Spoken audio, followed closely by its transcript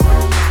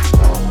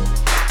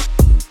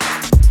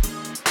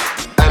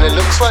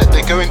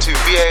going to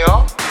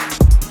VAR.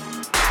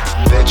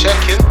 They're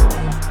checking.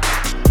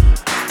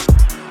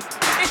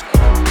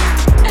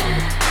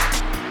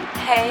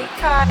 Hey,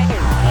 Kai.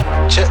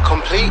 Check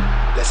complete.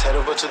 Let's head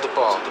over to the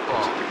bar.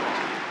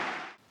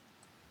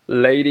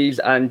 Ladies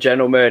and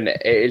gentlemen,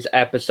 it is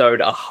episode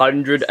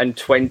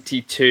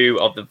 122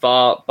 of the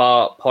VAR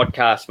Bar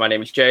podcast. My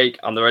name is Jake.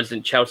 I'm the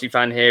resident Chelsea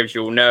fan here, as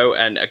you all know.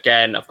 And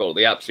again, I've got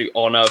the absolute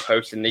honour of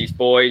hosting these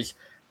boys.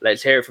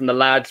 Let's hear it from the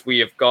lads. We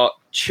have got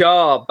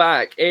Char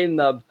back in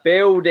the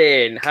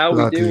building. How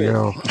are we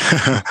doing?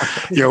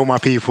 Yo, my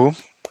people.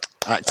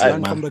 Active,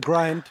 man. From the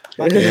grind.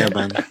 Yeah,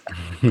 man.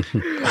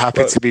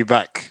 Happy to be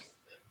back.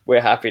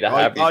 We're happy to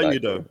have you.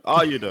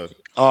 Are you though?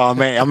 Oh,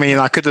 mate. I mean,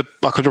 I could have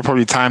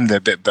probably timed it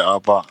a bit better,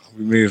 but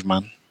we move,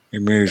 man. We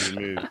move.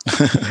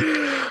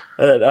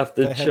 And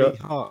after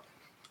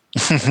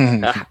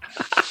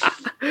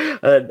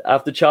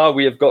Char,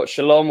 we have got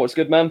Shalom. What's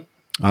good, man?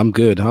 I'm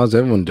good. How's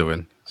everyone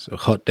doing? It's a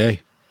hot day.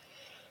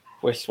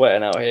 We're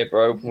sweating out here,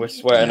 bro. We're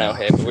sweating out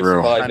here, but we're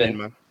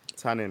surviving.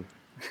 Tanning.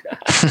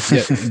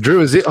 Yeah,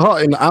 Drew, is it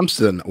hot in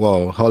Amsterdam?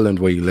 Well, Holland,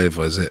 where you live,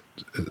 or is it?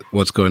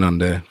 What's going on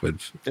there?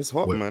 It's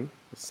hot, man.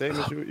 Same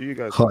as you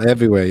guys. Hot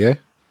everywhere, yeah.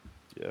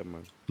 Yeah,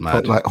 man.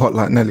 Mad. Hot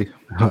like Nelly.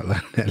 Hot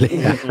like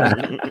Nelly.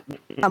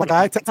 Oh my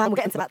God, take time. We'll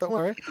get into that. Don't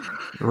worry.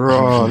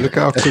 Raw, look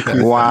how quick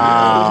he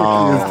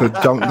Wow. is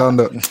to jump down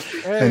the.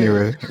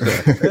 Anyway.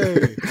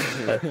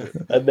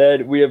 And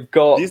then we have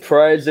got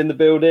Prez in the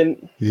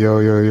building.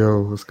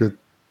 Yo, what's good?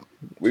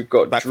 We've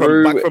got Back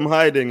Drew. from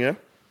hiding, yeah.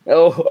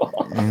 Oh,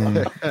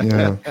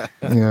 Yeah.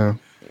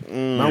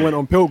 Man went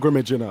on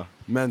pilgrimage, you know.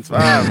 Men's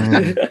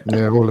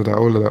Yeah, all of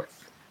that.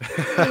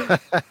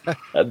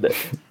 and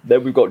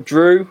then we've got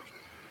Drew.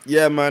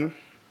 Yeah, man.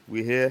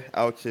 We here,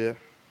 out here.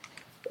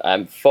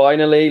 And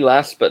finally,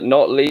 last but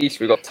not least,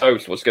 we've got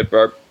Toast. What's good,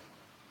 bro?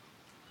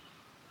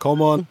 Come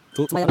on.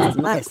 Talk to my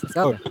nice. Let's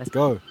go. Let's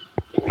go.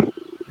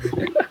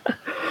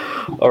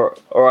 All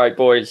right,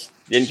 boys.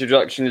 The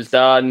introduction is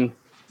done.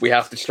 We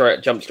have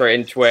to jump straight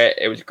into it.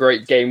 It was a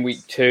great game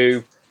week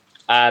 2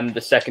 and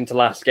the second to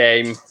last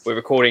game. We're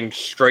recording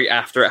straight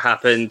after it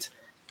happened.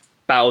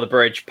 Battle of the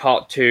Bridge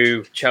Part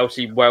 2.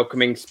 Chelsea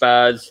welcoming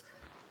Spurs.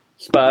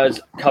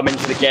 Spurs come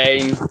into the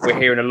game. We're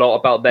hearing a lot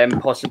about them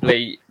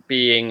possibly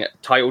being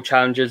title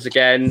challengers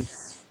again,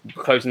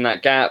 closing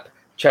that gap.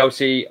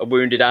 Chelsea, a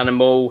wounded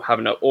animal,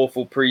 having an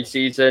awful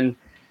pre-season.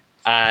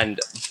 And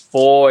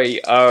boy,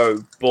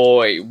 oh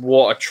boy,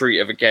 what a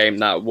treat of a game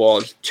that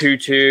was.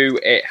 2-2,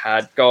 it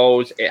had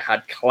goals, it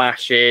had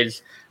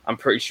clashes. I'm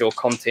pretty sure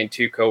Conte and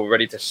Tuchel were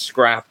ready to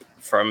scrap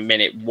from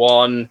minute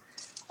 1.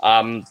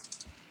 Megs,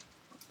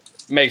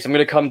 I'm going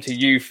to come to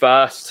you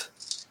first,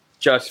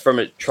 just from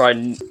a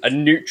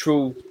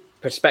neutral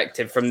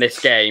perspective from this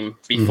game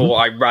before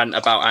I rant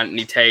about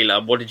Anthony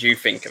Taylor. What did you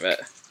think of it?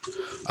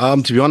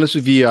 To be honest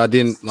with you, I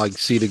didn't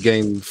see the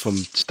game from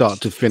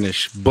start to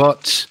finish,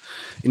 but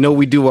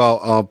we do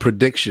our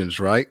predictions,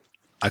 right?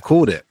 I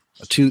called it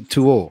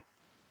 2-2.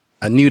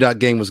 I knew that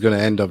game was going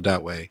to end up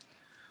that way.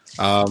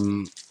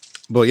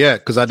 But yeah,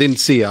 because I didn't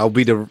see it, I'll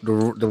be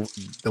the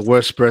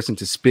worst person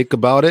to speak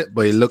about it.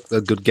 But it looked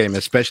a good game,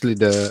 especially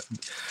the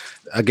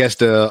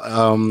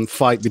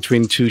fight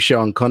between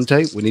Tuchel and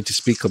Conte. We need to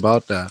speak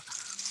about that.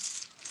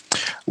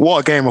 What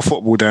a game of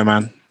football, though,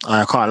 man.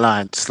 I can't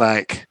lie. It's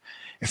like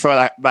it felt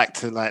like back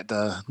to like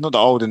not the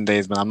olden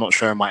days, man. I'm not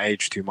showing my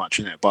age too much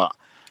in it, but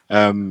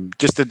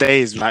just the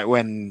days like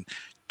when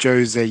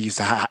Jose used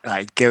to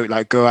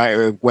go at it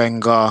with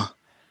Wenger.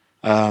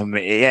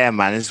 Yeah,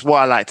 man, it's what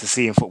I like to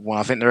see in football.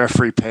 I think the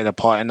referee played a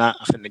part in that.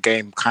 I think the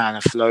game kind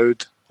of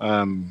flowed,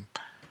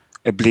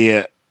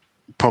 albeit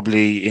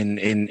probably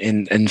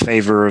in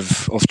favor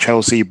of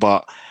Chelsea.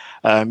 But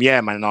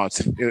yeah, man, no,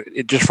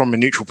 it just from a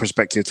neutral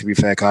perspective, to be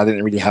fair, because I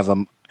didn't really have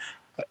a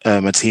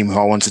team who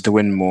I wanted to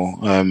win more.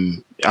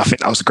 I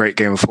think that was a great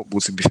game of football,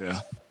 to be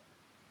fair.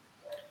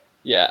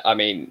 Yeah, I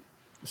mean,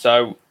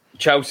 so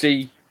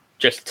Chelsea,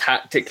 just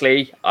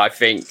tactically, I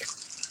think,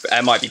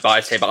 I might be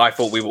biased here, but I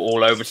thought we were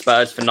all over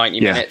Spurs for 90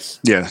 minutes.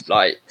 Yeah.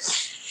 Like,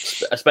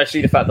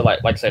 especially the fact that,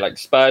 like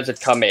Spurs had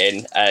come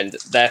in and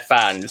their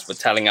fans were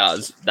telling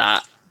us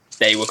that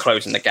they were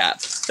closing the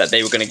gap, that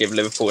they were going to give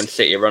Liverpool and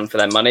City a run for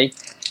their money.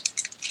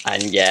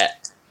 And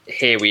yet,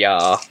 here we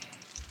are,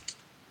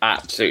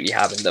 absolutely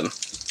having them.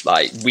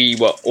 Like, we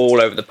were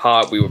all over the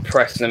park. We were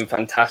pressing them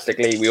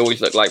fantastically. We always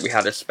looked like we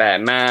had a spare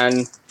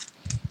man.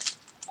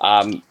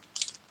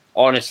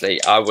 Honestly,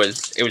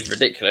 it was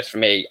ridiculous for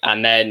me.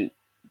 And then,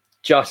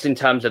 just in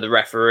terms of the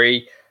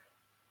referee,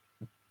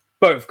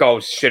 both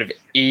goals should have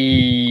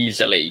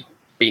easily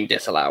been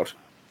disallowed.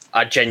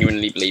 I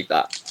genuinely believe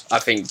that. I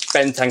think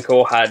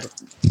Bentancur had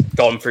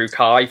gone through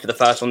Kai for the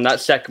first one. That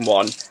second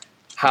one,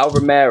 how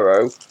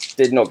Romero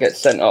did not get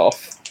sent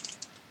off.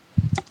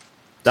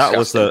 That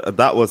was a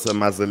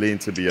Mazzoline,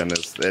 to be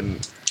honest,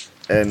 and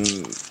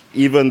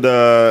even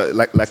the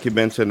like you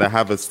mentioned the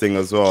Havertz thing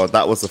as well.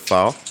 That was a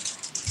foul.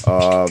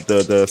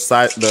 The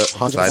side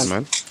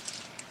man.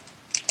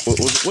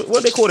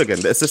 What they called again?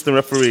 The assistant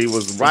referee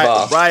was right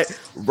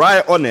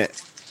on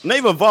it. not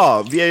even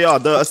VAR, VAR,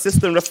 the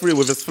assistant referee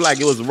with his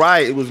flag, it was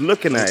right, it was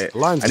looking at it,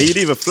 Linesman. and he'd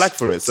even flag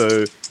for it.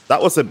 So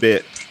that was a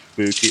bit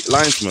spooky.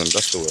 Linesman,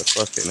 that's the word.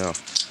 Fucking hell.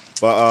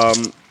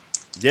 But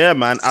yeah,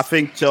 man, I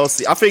think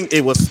Chelsea. I think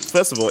it was,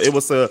 first of all, it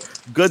was a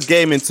good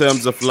game in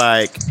terms of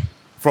like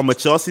from a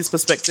Chelsea's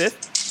perspective,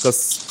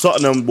 because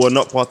Tottenham were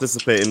not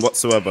participating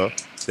whatsoever.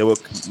 They were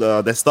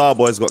their star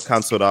boys got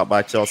cancelled out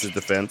by Chelsea's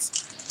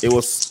defense. It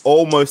was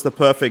almost a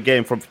perfect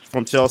game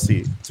from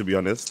Chelsea, to be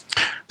honest.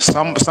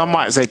 Some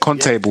might say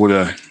Conte ball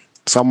though.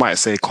 Some might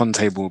say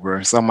Conte ball,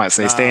 bro. Some might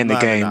say stay in the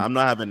game. I'm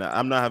not having that.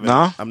 I'm not having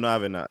No? that. I'm not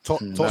having that.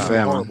 Tottenham fair,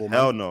 man. horrible, man.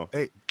 Hell no.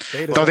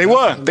 No, they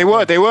weren't.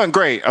 They weren't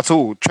great at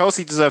all.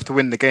 Chelsea deserved to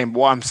win the game. But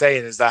what I'm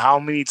saying is that how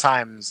many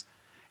times,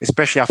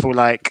 especially I feel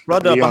like,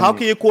 Brother, but how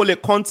can you call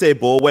it Conte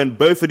ball when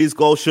both of these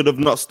goals should have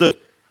not stood?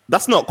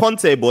 That's not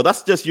Conte ball.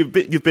 That's just you've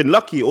been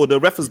lucky, or the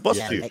ref has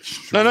bust you.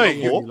 No,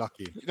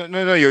 lucky.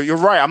 you're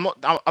right.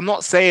 I'm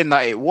not saying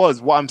that it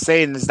was. What I'm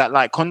saying is that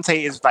like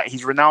Conte is like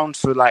he's renowned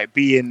for like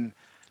being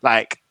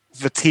like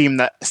the team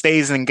that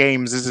stays in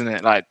games, isn't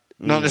it? Like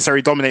not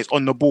necessarily dominates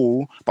on the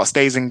ball, but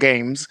stays in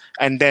games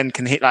and then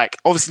can hit. Like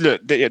obviously,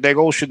 look, their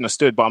goals shouldn't have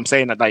stood, but I'm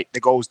saying that like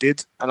the goals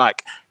did, and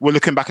like we're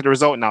looking back at the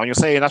result now, and you're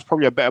saying that's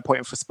probably a better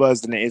point for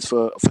Spurs than it is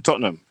for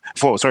Tottenham.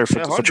 For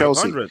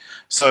Chelsea. 100.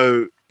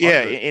 So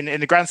yeah,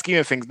 in the grand scheme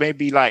of things,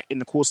 maybe like in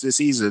the course of the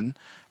season,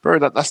 bro,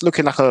 that's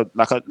looking like a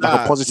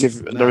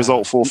positive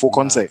result for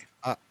Conte.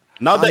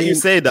 Now that you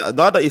say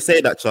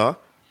that, Char,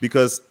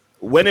 because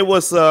when it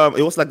was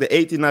like the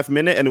 89th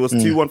minute and it was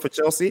 2-1 for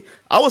Chelsea,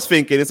 I was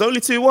thinking it's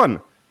only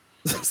 2-1.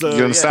 So,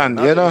 you understand?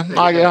 I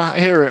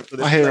hear it.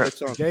 I hear it.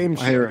 The game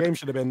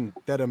should have been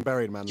dead and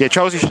buried, man. Yeah,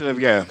 Chelsea should have.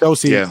 Yeah,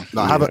 Chelsea.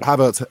 Like,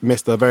 Havertz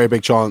missed a very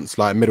big chance,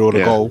 like middle of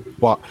the goal.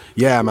 But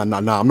yeah, man,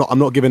 I'm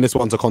not giving this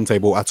one to Conte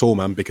ball at all,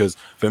 man. Because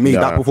for me,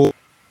 that before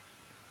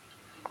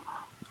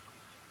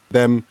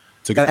them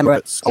to Go get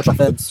Emirates, Old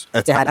Trafford,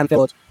 Etihad,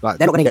 Anfield. like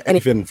They're not going to get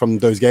anything from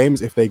those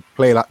games if they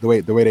play like the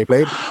way they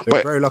played. They were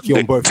But very lucky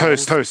on both.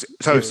 Toast.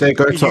 If they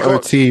go to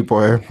OT,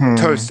 boy.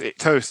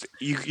 Toast.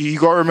 You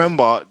got to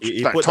remember,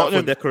 He like, put that for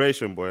Tottenham.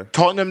 decoration, boy.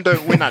 Tottenham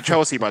don't win at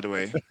Chelsea, by the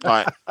way.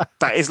 Like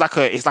that is like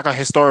a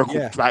historical.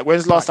 Yeah. Like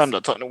when's the last time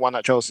that Tottenham won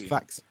at Chelsea?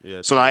 Facts.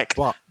 Yeah. So like,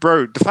 But-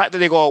 bro, the fact that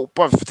they got,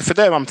 bro, for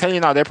them, I'm telling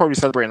you now, they're probably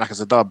celebrating like it's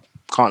a dub.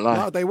 Can't lie.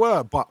 No, they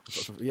were, but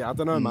yeah, I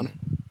don't know, man.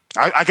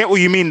 I get what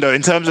you mean though,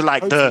 in terms of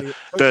like Totally,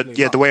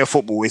 the way of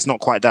football. It's not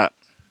quite that.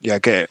 Yeah, I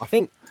get it. I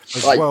think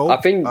as Like, well. I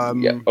think,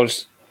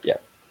 yeah.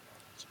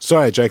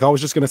 Sorry, Jake. I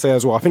was just going to say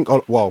as well. I think,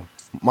 well,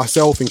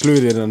 myself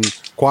included, and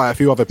quite a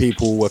few other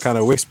people were kind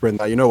of whispering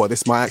that, you know what,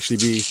 this might actually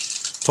be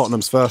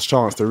Tottenham's first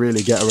chance to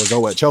really get a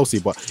result at Chelsea.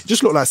 But it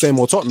just looked like same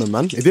old Tottenham,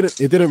 man. It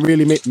didn't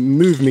really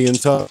move me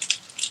into.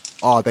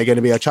 Are they going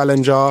to be a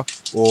challenger,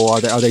 or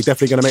are they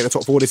definitely going to make the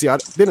top four this year? I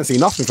didn't see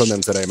nothing from them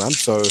today, man.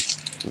 So,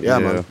 yeah,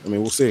 man. I mean,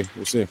 we'll see.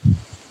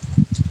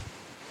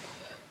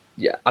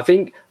 Yeah, I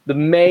think the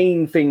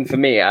main thing for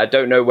me, I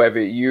don't know whether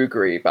you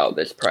agree about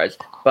this, Prez,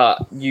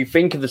 but you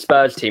think of the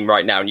Spurs team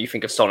right now and you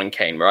think of Son and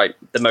Kane, right?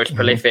 The most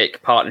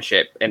prolific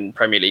partnership in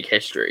Premier League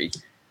history.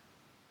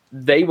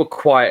 They were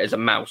quiet as a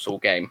mouse all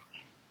game.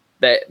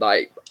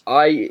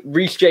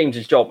 Reece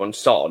James's job on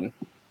Son,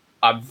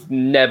 I've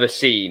never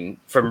seen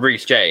from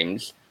Reece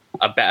James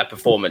a better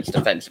performance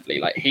defensively.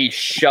 Like he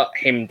shut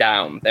him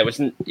down.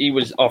 He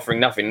was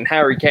offering nothing. And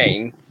Harry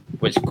Kane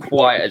was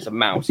quiet as a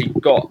mouse. He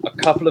got a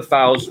couple of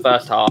fouls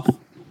first half.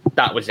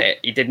 That was it.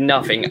 He did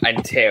nothing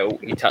until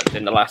he touched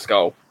in the last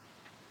goal.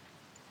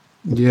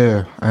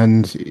 Yeah,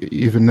 and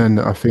even then,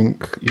 I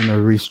think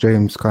Reece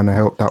James kind of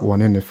helped that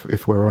one in.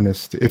 If we're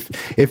honest,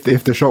 if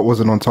the shot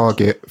wasn't on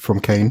target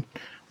from Kane,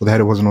 or the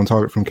header wasn't on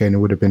target from Kane, it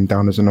would have been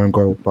down as an own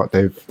goal. But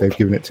they've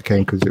given it to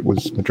Kane because it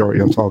was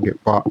majority on target.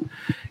 But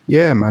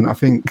yeah, man, I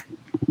think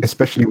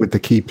especially with the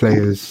key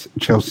players,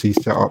 Chelsea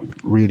set up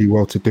really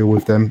well to deal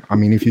with them. I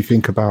mean, if you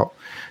think about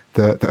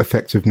the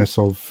effectiveness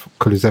of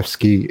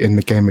Kulusevski in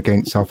the game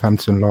against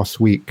Southampton last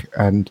week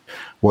and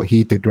what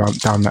he did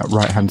down that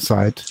right-hand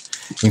side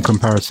in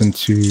comparison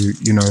to,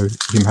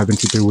 him having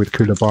to deal with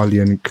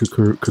Koulibaly and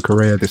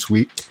Cucurella this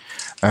week,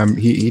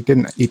 he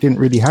didn't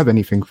really have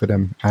anything for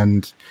them.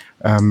 And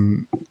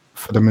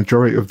for the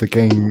majority of the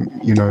game,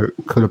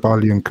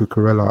 Koulibaly and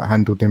Cucurella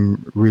handled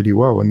him really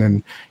well. And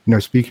then,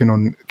 speaking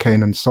on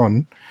Kane and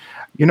Son,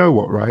 you know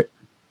what, right?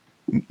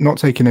 Not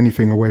taking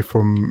anything away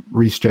from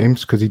Reece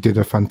James because he did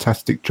a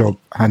fantastic job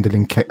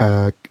handling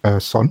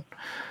Son.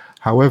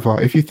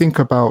 However, if you think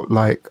about,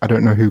 like, I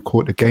don't know who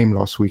caught the game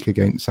last week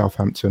against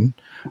Southampton,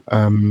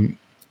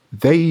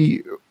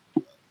 they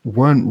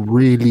weren't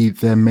really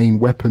their main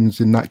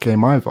weapons in that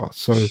game either.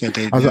 So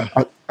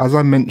as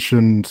I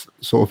mentioned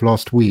sort of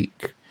last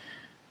week,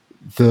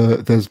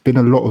 there's been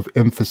a lot of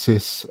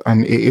emphasis,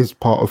 and it is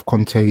part of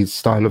Conte's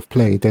style of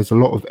play. There's a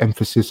lot of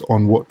emphasis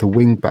on what the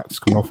wing backs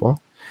can offer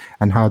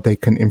and how they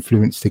can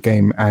influence the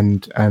game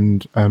and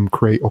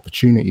create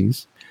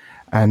opportunities.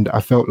 And I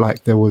felt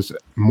like there was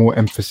more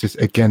emphasis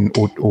again,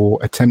 or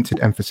attempted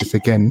emphasis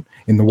again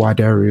in the wide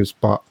areas,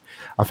 but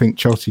I think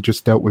Chelsea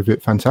just dealt with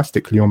it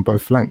fantastically on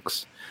both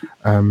flanks.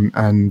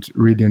 And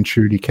really and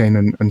truly, Kane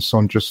and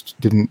Son just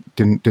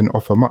didn't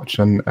offer much.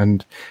 And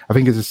I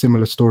think it's a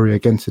similar story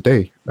again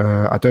today.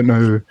 I don't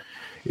know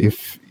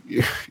if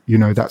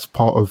that's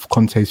part of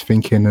Conte's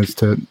thinking as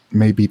to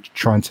maybe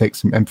try and take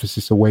some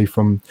emphasis away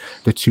from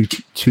the two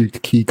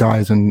key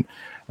guys and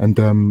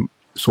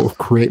sort of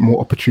create more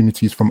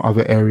opportunities from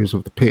other areas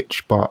of the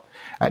pitch. But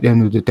at the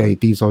end of the day,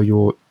 these are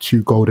your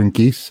two golden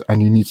geese,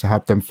 and you need to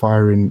have them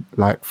firing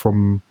like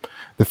from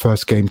the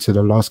first game to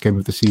the last game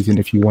of the season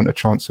if you want a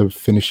chance of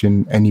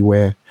finishing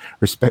anywhere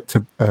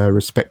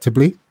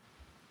respectably.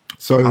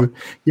 So yeah,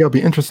 it'll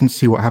be interesting to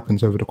see what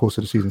happens over the course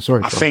of the season.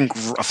 Sorry, I think.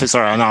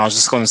 Sorry, no, I was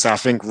just going to say. I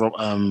think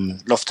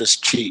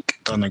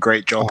Loftus-Cheek done a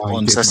great job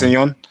on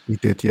Sessegnon. He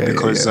did, yeah.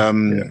 Because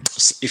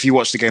if you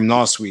watched the game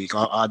last week,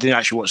 I didn't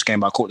actually watch the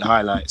game, but I caught the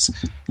highlights.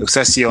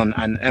 Sessegnon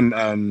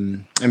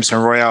and Emerson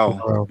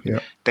Royale,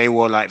 they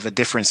were like the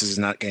differences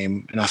in that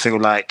game, and I feel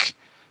like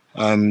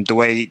the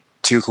way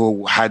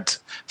Tuchel had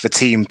the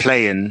team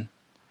playing,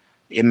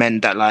 it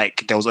meant that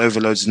like there was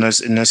overloads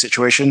in those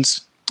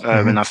situations.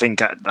 And I think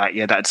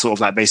that sort of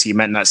like basically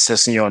meant that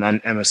Sessegnon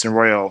and Emerson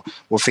Royale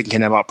were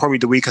thinking about probably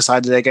the weaker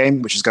side of their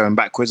game, which is going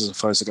backwards as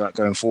opposed to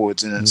going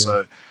forwards. In it.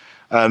 So,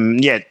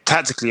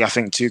 tactically, I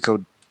think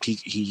Tuchel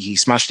he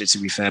smashed it, to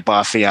be fair.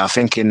 But I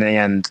think in the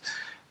end,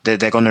 they're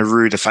going to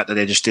rue the fact that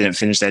they just didn't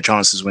finish their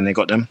chances when they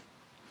got them.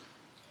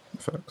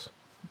 Facts.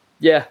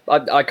 Yeah,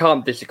 I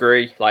can't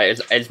disagree. Like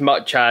as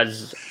much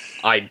as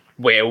I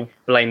will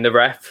blame the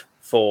ref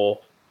for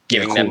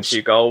giving them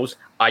 2 goals.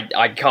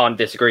 I can't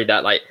disagree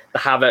that like the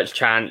Havertz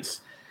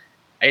chance,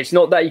 it's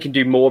not that you can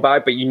do more about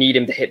it, but you need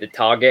him to hit the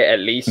target at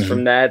least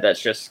from there.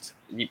 That's just,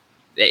 it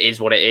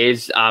is what it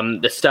is.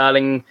 The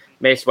Sterling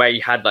miss where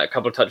you had like a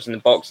couple of touches in the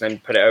box and then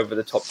put it over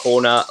the top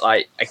corner.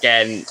 Like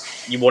again,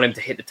 you want him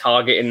to hit the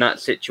target in that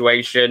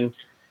situation.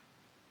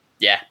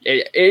 Yeah,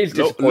 it is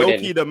disappointing.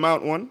 Low-key the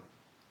Mount one.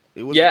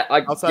 It was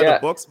outside the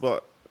box,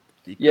 but...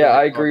 Yeah,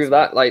 I agree with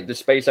that. Like the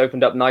space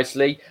opened up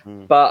nicely,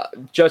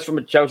 but just from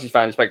a Chelsea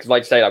fan perspective,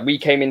 like I say, like we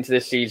came into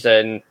this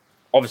season,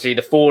 obviously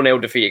the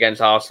 4-0 defeat against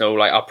Arsenal.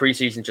 Like our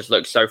preseason just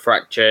looked so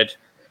fractured.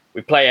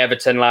 We play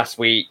Everton last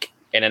week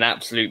in an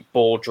absolute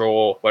bore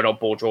draw. Well, not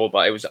bore draw,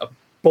 but it was a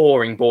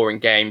boring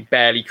game.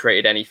 Barely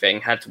created anything.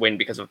 Had to win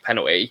because of a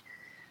penalty,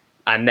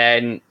 and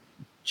then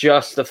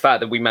just the fact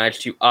that we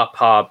managed to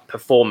up our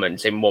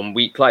performance in 1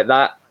 week like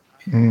that.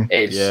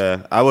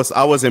 I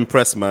was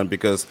impressed, man,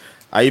 because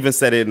I even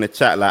said it in the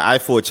chat. Like I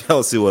thought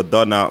Chelsea were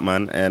done out,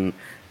 man, and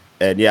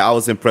yeah, I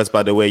was impressed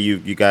by the way you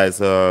guys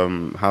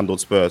handled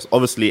Spurs.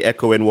 Obviously,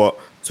 echoing what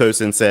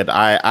Tosin said,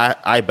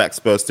 I backed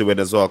Spurs to win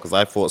as well because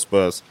I thought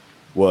Spurs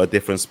were a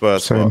different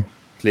Spurs, but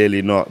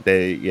clearly not.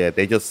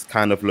 They just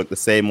kind of look the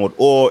same,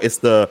 or it's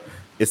the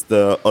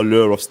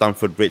allure of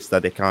Stamford Bridge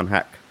that they can't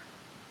hack.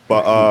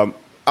 But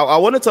I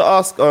wanted to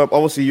ask,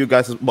 obviously you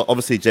guys, but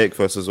obviously Jake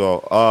first as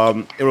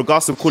well. In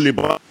regards to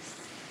Koulibaly.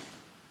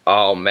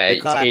 Oh,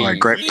 mate.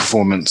 Great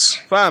performance.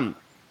 Fam,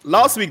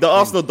 last week the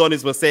Arsenal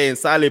Donnies were saying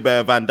Saliba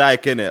and Van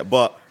Dijk in it,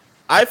 but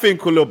I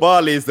think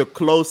Koulibaly is the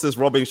closest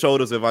rubbing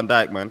shoulders with Van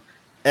Dijk, man.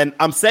 And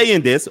I'm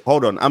saying this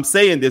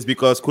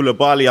because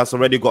Koulibaly has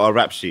already got a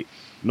rap sheet,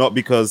 not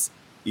like a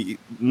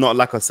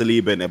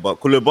Saliba in it, but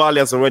Koulibaly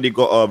has already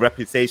got a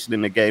reputation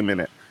in the game in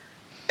it.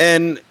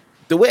 And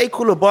the way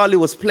Koulibaly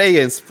was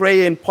playing,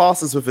 spraying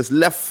passes with his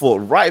left foot,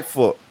 right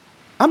foot,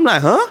 I'm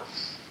like, huh?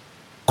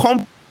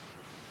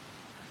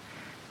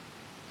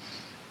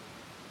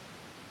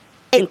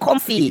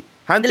 Comfy.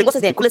 What's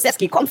his name?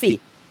 Kulusevski, comfy.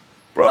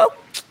 Bro.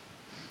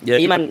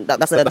 Yeah, man,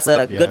 that's a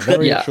good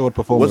assured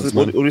performance.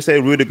 What do you say,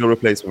 Rudiger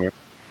replacement?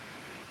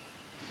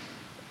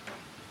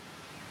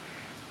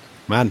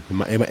 Man,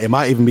 it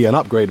might even be an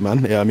upgrade,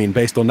 man. Yeah, I mean,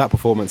 based on that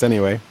performance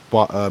anyway.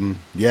 But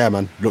yeah,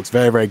 man, looks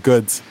very, very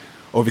good.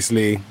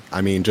 Obviously,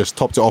 I mean, just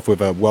topped it off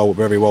with a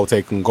very well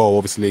taken goal.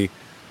 Obviously,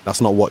 that's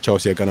not what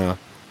Chelsea are gonna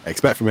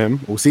expect from him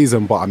all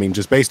season. But I mean,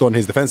 just based on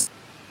his defense,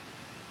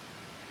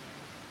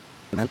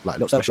 man, like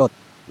looks so short.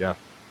 Yeah.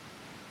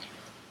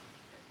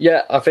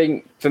 Yeah, I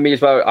think for me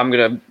as well, I'm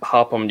going to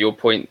harp on your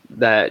point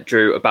there,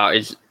 Drew, about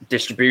his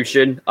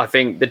distribution. I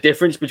think the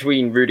difference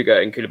between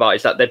Rudiger and Koulibaly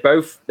is that they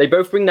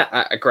both bring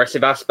that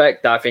aggressive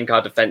aspect that I think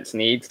our defence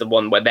needs, the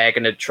one where they're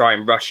going to try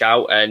and rush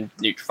out and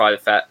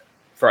neutralise the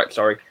threat,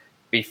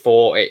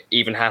 before it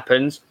even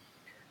happens.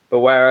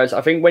 But whereas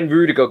I think when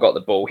Rudiger got the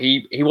ball,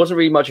 he wasn't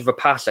really much of a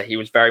passer. He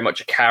was very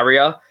much a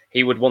carrier.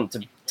 He would want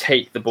to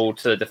take the ball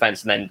to the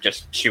defence and then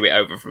just shoot it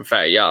over from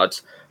 30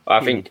 yards. I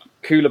think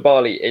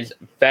Koulibaly is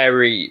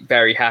very,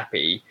 very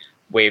happy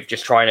with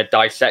just trying to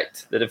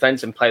dissect the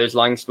defence and play those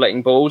line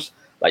splitting balls.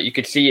 Like you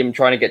could see him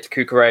trying to get to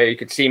Cucurella, you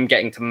could see him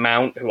getting to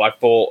Mount, who I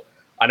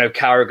know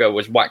Carragher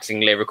was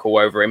waxing lyrical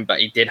over him, but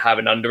he did have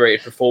an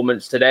underrated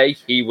performance today.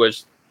 He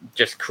was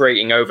just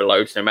creating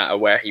overloads no matter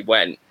where he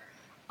went.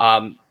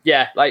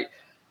 Like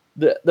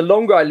the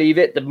longer I leave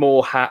it, the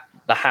more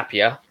the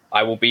happier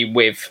I will be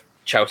with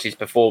Chelsea's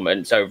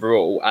performance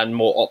overall and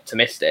more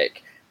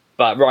optimistic.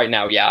 But right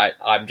now, yeah,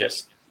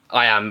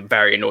 I am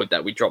very annoyed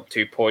that we dropped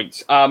 2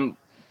 points.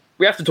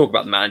 We have to talk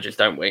about the managers,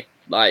 don't we?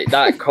 Like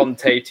that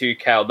Conte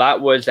Tuchel,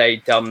 that was a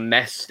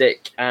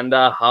domestic and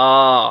a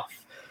half.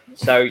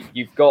 So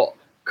you've got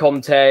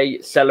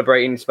Conte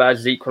celebrating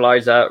Spurs'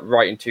 equaliser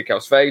right in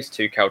Tuchel's face.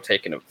 Tuchel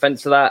taking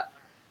offence to that.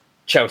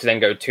 Chelsea then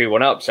go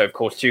 2-1 up. So, of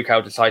course,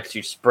 Tuchel decides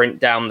to sprint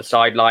down the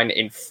sideline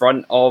in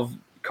front of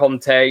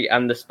Conte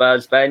and the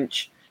Spurs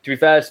bench. To be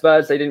fair,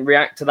 Spurs, they didn't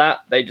react to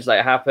that. They just let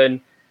it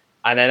happen.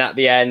 And then at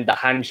the end, the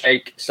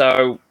handshake.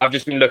 So I've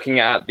just been looking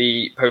at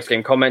the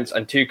post-game comments,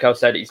 and Tuchel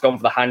said he's gone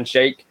for the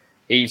handshake.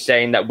 He's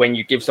saying that when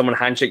you give someone a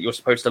handshake, you're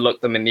supposed to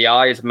look them in the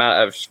eye as a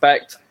matter of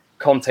respect.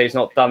 Conte's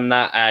not done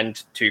that,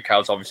 and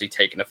Tuchel's obviously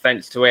taken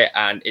offence to it,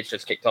 and it's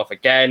just kicked off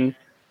again.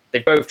 They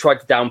both tried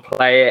to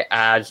downplay it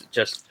as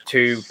just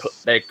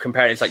they're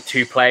comparing it as like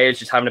two players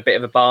just having a bit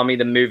of a balmy,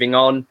 then moving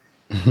on.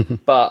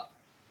 But,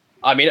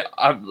 I mean,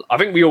 I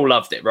think we all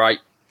loved it, right?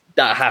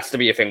 That has to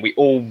be a thing. We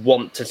all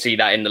want to see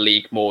that in the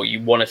league more.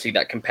 You want to see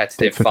that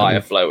competitive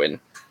fire flowing.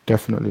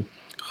 Definitely.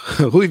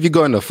 Who have you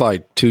got in the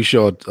fight?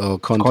 Tuchel or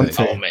Conte?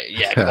 Oh, mate,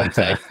 yeah,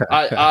 Conte.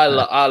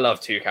 I love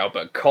Tuchel,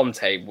 but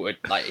Conte would,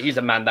 like, he's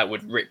a man that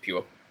would rip you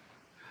up.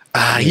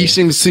 He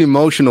seems too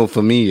emotional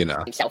for me, you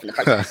know. Himself in the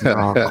process.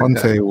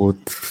 Conte would,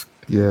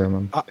 yeah,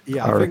 man.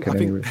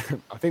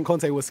 I think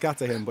Conte would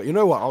scatter him, but you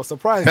know what? I was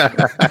surprised.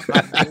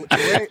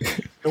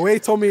 The way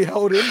Tommy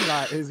held him,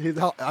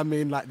 like I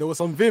mean, like there was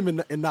some vim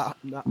in that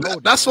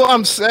hold. That's what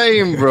I'm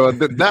saying, bro.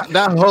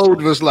 That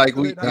hold was like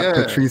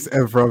Patrice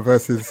Evra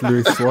versus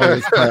Luis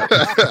Suarez.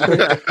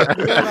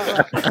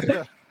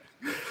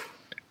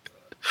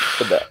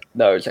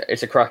 No,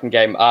 it's a cracking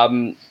game.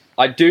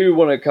 I do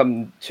want to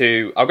come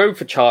to. I'll go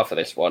for Char for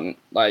this one.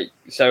 Like,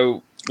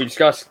 so we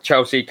discussed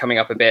Chelsea coming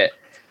up a bit.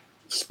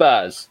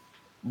 Spurs.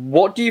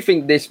 What do you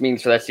think this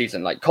means for their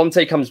season? Like,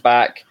 Conte comes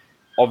back.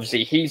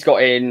 Obviously, he's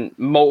got in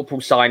multiple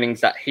signings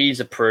that he's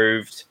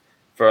approved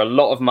for a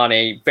lot of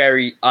money.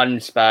 Very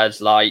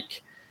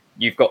un-Spurs-like.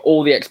 You've got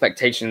all the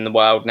expectation in the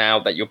world now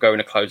that you're going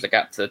to close the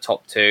gap to the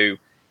top two.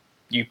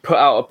 You put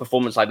out a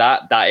performance like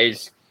that. That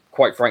is,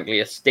 quite frankly,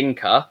 a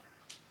stinker.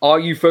 Are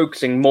you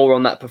focusing more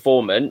on that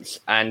performance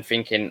and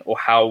thinking, or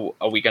how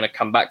are we going to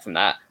come back from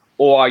that?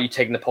 Or are you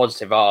taking the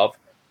positive of,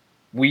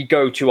 we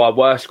go to our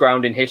worst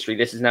ground in history.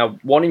 This is now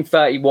 1 in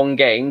 31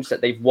 games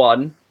that they've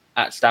won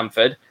at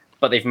Stamford,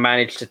 but they've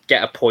managed to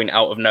get a point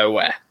out of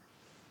nowhere.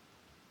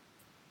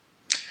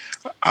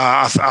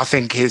 I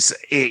think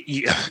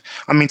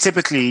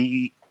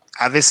typically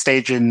at this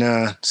stage in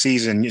the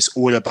season, it's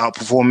all about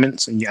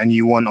performance, and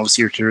you want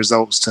obviously the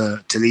results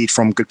to lead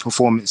from good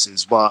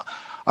performances. But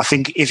I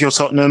think if you're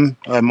Tottenham,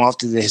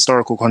 after the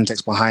historical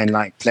context behind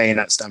like playing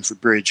at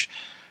Stamford Bridge,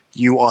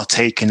 you are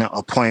taking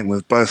a point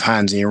with both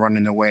hands and you're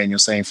running away and you're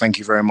saying thank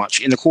you very much.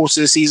 In the course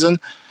of the season,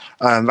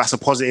 that's a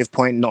positive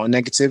point, not a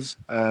negative.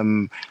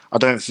 I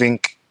don't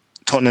think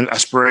Tottenham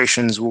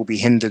aspirations will be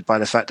hindered by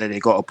the fact that they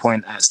got a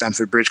point at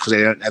Stamford Bridge because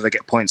they don't ever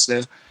get points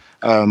there.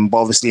 But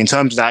obviously, in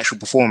terms of the actual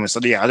performance,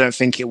 I don't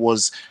think it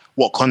was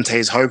what Conte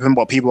is hoping.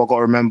 But people have got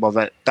to remember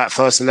that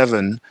first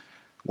 11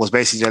 was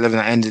basically the 11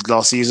 that ended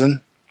last season.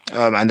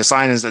 And the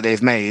signings that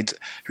they've made,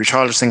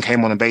 Richarlison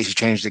came on and basically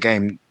changed the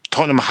game.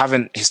 Tottenham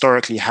haven't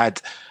historically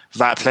had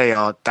that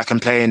player that can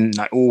play in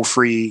like all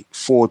three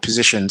forward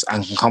positions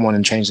and can come on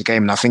and change the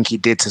game. And I think he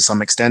did to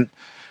some extent.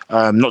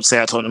 Not to say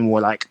that Tottenham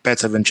were like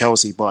better than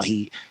Chelsea, but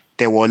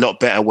they were a lot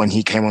better when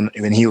he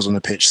was on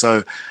the pitch.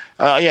 So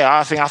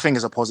I think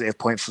it's a positive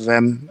point for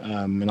them.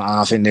 And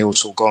I think they will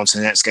sort of go on to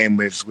the next game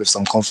with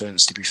some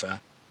confidence, to be fair.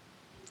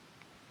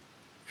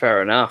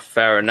 Fair enough.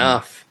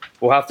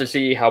 We'll have to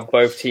see how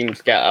both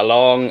teams get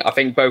along. I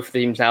think both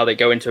teams now, they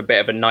go into a bit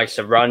of a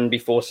nicer run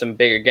before some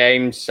bigger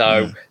games.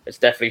 So there's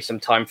definitely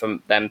some time for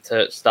them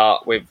to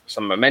start with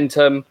some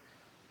momentum.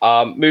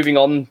 Moving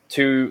on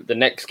to the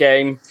next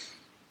game,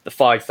 the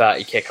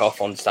 5:30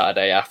 kickoff on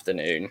Saturday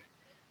afternoon.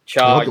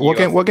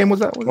 What game was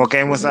that? What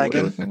game was that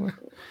again?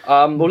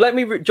 Well, let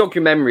me jog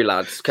your memory,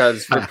 lads,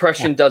 because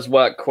repression does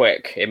work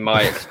quick in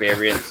my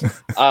experience.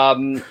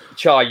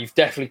 Char, you've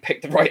definitely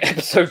picked the right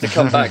episode to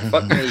come back.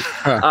 Fuck me.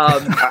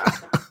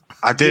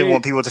 I didn't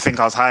want people to think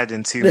I was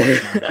hiding too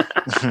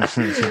much.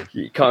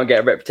 You can't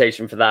get a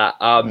reputation for that.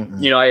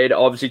 United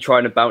obviously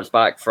trying to bounce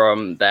back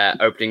from their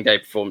opening day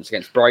performance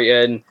against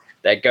Brighton.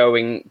 They're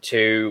going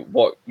to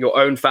what your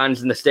own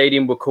fans in the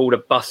stadium would call a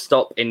bus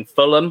stop in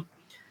Fulham.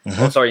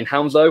 In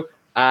Hounslow.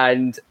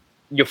 And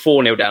you're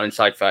 4-0 down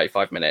inside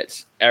 35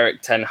 minutes.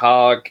 Erik ten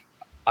Hag,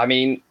 I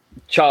mean,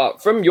 Char,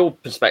 from your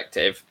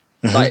perspective,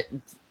 like,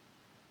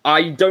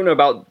 I don't know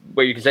about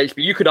where you can say this,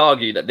 but you could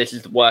argue that this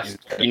is the worst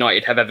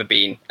United have ever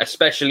been,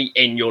 especially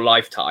in your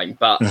lifetime.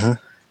 But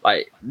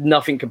like,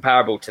 nothing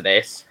comparable to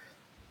this.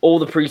 All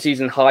the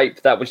preseason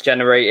hype that was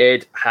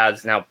generated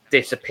has now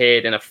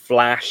disappeared in a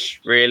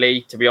flash,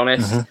 really, to be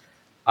honest.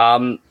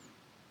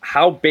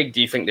 How big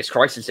do you think this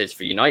crisis is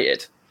for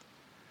United?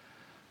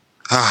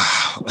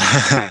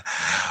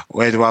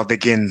 Where do I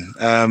begin?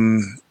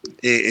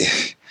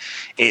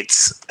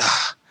 It's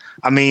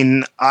I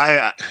mean,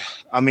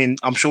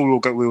 I'm sure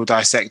we will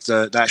dissect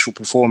the actual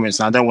performance,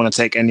 and I don't want to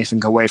take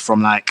anything away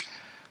from like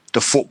the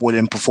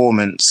footballing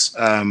performance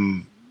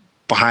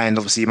behind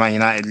obviously Man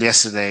United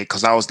yesterday,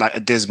 because that was like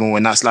abysmal,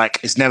 and that's like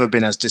it's never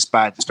been as this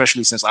bad,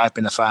 especially since I've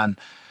been a fan.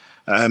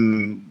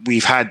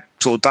 We've had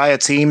sort of dire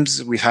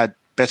teams, we've had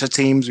better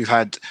teams, we've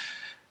had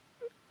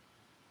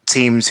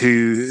teams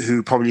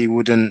who probably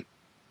wouldn't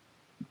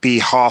be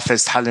half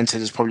as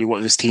talented as probably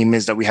what this team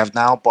is that we have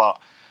now, but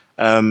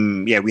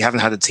we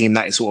haven't had a team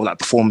that is sort of like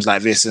performs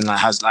like this and like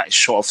has like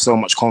shot off so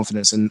much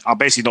confidence and are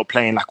basically not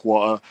playing like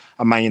what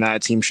a Man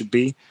United team should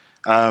be.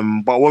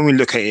 But when we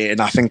look at it,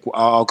 and I think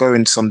I'll go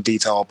into some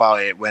detail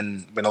about it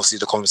when obviously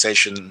the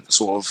conversation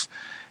sort of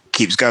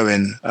keeps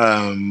going.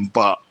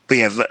 But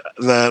yeah,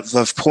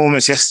 the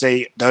performance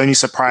yesterday, the only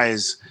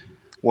surprise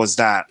was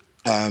that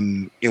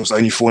it was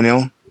only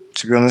 4-0,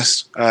 to be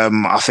honest.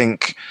 I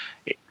think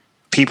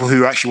people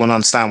who actually want to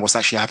understand what's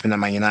actually happening at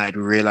Man United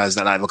will realize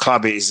that like the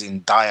club is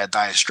in dire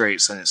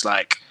straits, and it's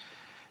like,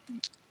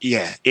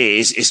 yeah,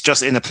 it's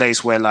just in a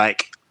place where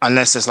like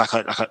unless there's like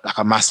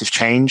a massive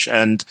change,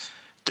 and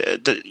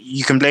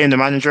you can blame the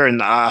manager,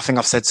 and I think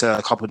I've said to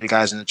a couple of the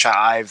guys in the chat,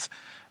 I've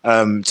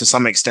to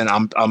some extent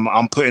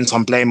I'm putting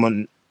some blame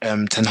on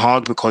Ten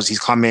Hag, because he's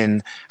come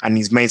in and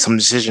he's made some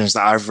decisions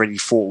that I've really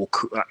thought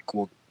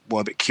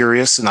were a bit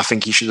curious, and I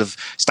think he should have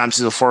stamped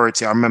his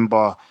authority. I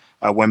remember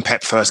when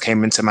Pep first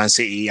came into Man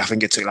City, I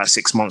think it took like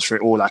 6 months for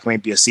it, or like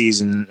maybe a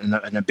season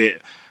and a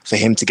bit for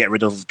him to get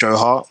rid of Joe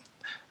Hart.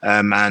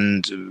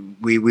 And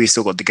we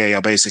still got De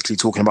Gea basically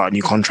talking about a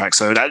new contract.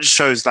 So that just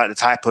shows like the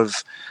type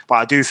of, but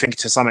I do think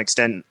to some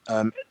extent,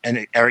 and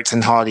Erik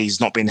ten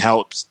Hag's not been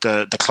helped.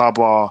 The club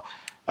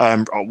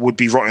would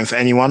be rotten for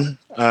anyone.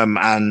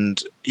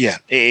 And yeah,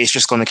 it's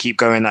just going to keep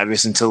going like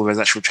this until there's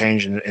actual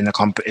change in the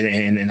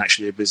company, in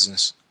actually a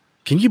business.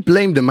 Can you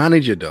blame the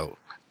manager though?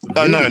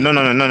 No.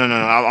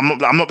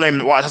 I'm not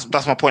blaming. Well,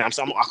 that's my point. I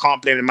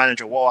can't blame the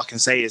manager. What I can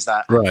say is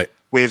that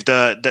with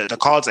the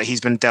cards that he's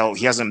been dealt,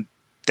 he hasn't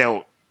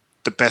dealt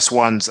the best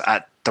ones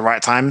at the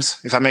right times,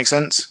 if that makes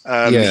sense.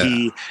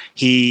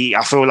 He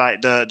I feel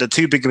like the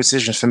two big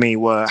decisions for me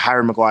were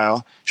Harry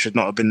Maguire should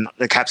not have been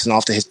the captain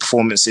after his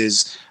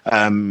performances.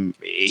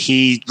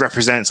 He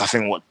represents, I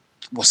think,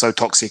 what's so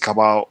toxic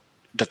about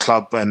the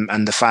club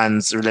and the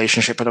fans'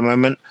 relationship at the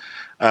moment.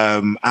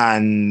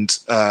 And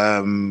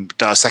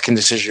the second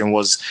decision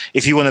was,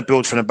 if you want to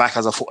build from the back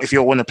if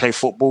you want to play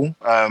football,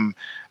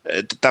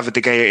 David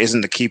De Gea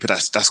isn't the keeper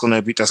that's going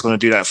to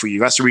do that for you.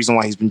 That's the reason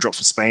why he's been dropped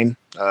for Spain,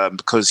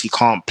 because he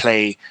can't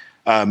play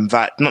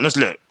that. Not just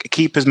look, a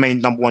keeper's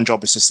main number one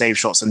job is to save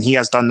shots, and he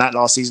has done that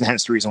last season.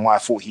 Hence the reason why I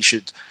thought he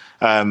should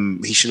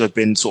have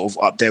been sort of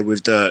up there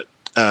with the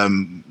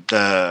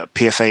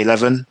PFA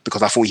 11,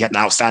 because I thought he had an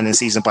outstanding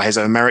season by his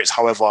own merits.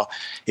 However,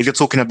 if you're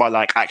talking about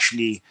like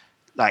actually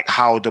like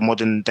how the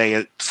modern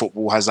day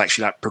football has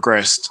actually like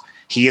progressed,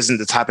 he isn't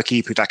the type of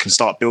keeper that can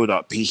start build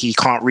up. He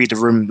can't read the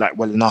room like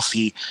well enough.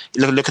 He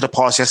look at the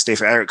pass yesterday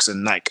for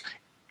Eriksen. Like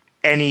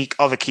any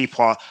other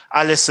keeper,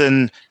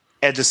 Alisson,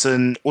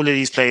 Ederson, all of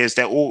these players,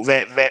 they're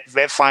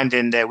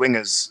finding their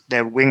wingers,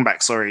 their wing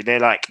backs. Sorry,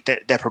 they're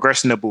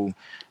progressing the ball,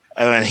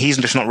 and he's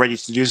just not ready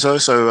to do so.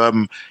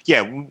 So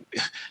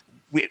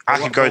I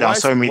could go down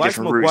so many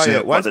different routes.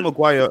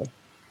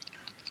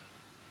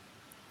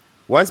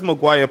 Why is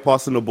Maguire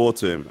passing the ball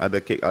to him at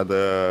the kick?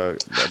 No,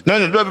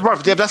 bro.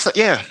 Yeah,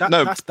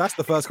 that's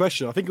the first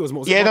question. I think it was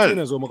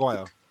Martinez or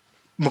Maguire.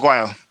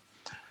 Maguire.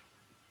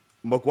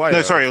 Maguire.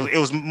 No, sorry, it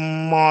was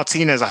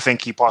Martinez. I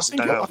think he passed.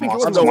 I think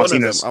it was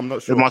Martinez. I'm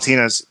not sure. It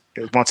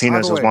was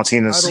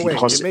Martinez.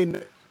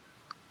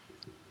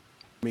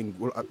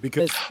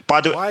 Because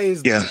why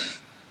is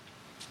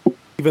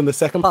even the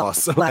second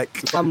pass like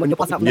when you're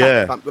passing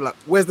up, like,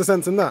 where's the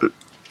sense in that?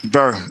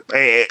 Bro,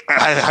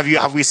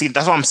 have we seen?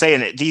 That's what I'm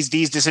saying.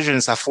 These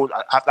decisions have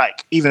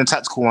like even the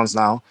tactical ones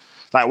now.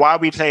 Like, why are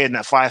we playing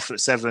at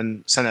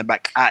 5'7" centre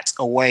back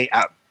away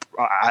at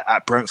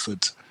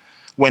Brentford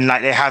when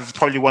like they have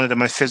probably one of the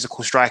most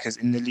physical strikers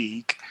in the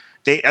league?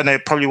 They're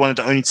probably one of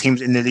the only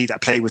teams in the league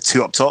that play with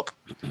two up top.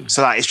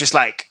 So like, it's just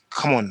like,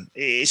 come on.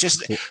 It's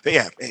just, but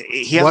yeah,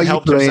 he hasn't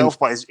helped himself,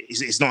 but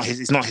it's not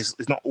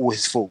all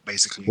his fault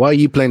basically. Why are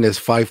you playing as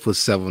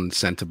 5'7"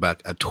 centre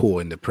back at all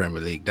in the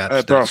Premier League?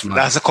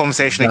 That's a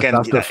conversation again.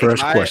 That's the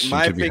first question.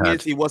 My thing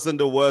is, he wasn't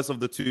the worst of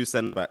the two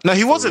centre backs. No,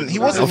 he wasn't.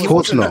 Of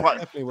course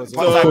not.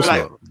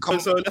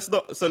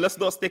 So let's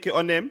not stick it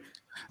on him.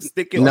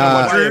 Stick it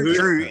on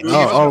Drew.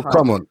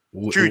 Come on,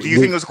 Drew. Do you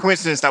think it was a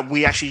coincidence that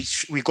we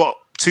got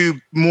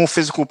two more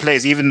physical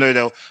players, even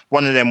though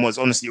one of them was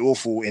honestly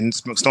awful in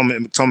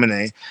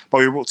McTominay, but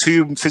we brought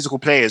two physical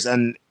players,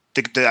 and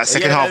the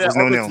second half was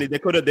 0-0.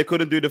 They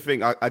couldn't do the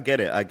thing. I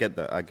get it. I get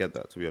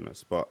that. To be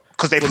honest, but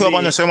because they put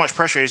under so much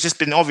pressure, it's just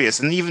been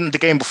obvious. And even the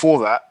game before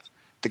that,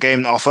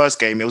 our first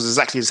game, it was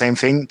exactly the same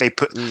thing. They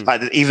put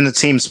even the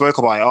team spoke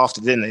about it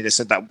after, didn't they? They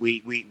said that we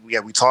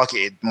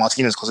targeted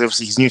Martinez because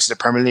obviously he's new to the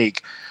Premier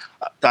League.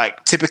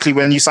 Like typically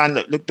when you sign,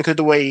 look at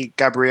the way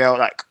Gabriel,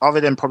 like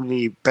other than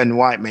probably Ben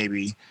White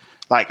maybe,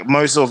 like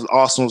most of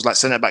Arsenal's like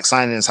centre back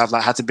signings have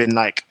like had to been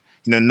like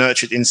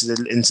nurtured into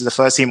the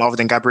first team other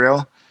than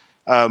Gabriel.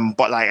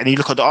 But like, and you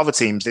look at the other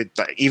teams,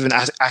 like, even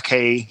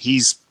Ake,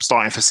 he's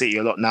starting for City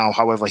a lot now.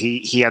 However,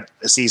 he had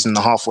a season and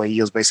a half where he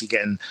was basically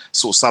getting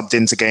sort of subbed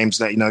into games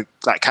that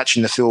like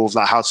catching the feel of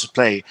like how to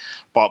play.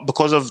 But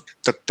because of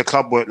the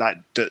club work, like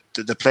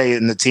the play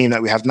in the team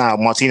that we have now,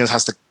 Martinez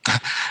has to.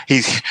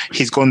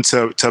 He's gone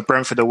to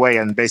Brentford away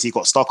and basically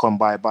got stuck on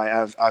by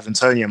Ivan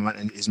Toney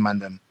and his man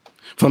them.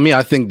 For me,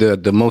 I think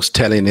the most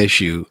telling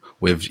issue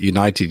with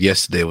United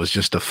yesterday was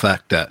just the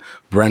fact that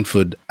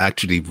Brentford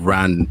actually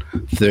ran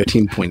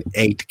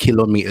 13.8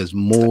 kilometers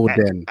more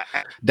than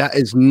that.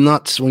 Is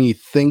nuts when you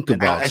think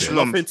about it.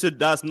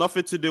 That's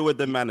nothing to do with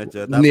the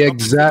manager.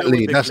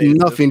 Exactly. That's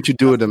nothing to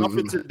do with them.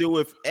 Nothing to do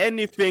with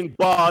anything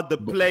but the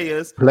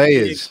players.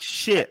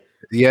 Shit.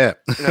 Yeah.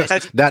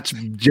 That's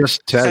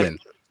just telling.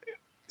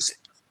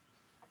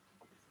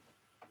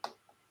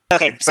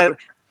 Okay, so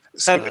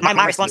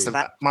my response to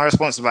that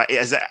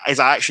is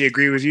I actually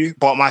agree with you,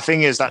 but my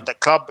thing is that the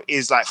club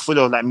is like full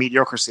of like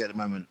mediocrity at the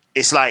moment.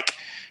 It's like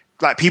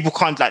people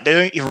can't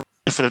they don't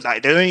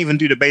even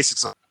do the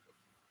basics.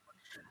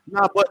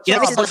 No, but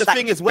the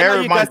thing is, when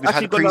are you guys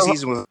actually going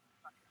to?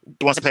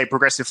 He wants to play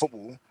progressive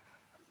football.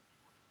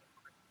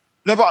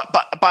 No,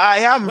 but I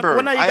am, bro.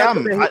 When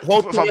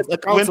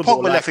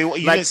Pogba left, you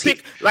didn't see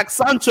like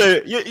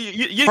Sancho.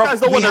 You guys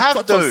don't want to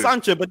touch on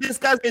Sancho, but this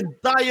guy's been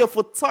dire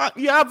for time.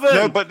 You haven't.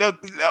 No, but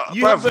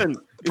you haven't,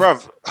 bro.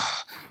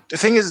 The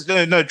thing is,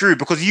 no, Drew,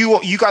 because you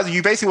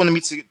basically wanted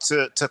me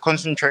to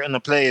concentrate on the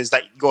players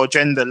that your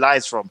agenda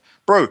lies from,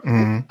 bro.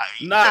 The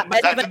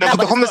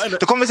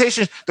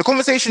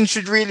conversation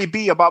should really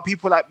be about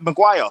people like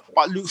Maguire,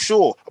 about Luke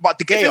Shaw, about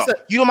De Gea.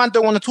 You man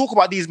don't want to talk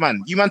about these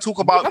man. You man talk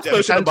about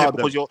Sancho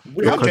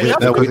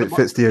because it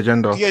fits the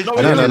agenda. No.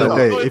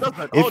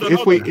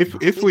 If we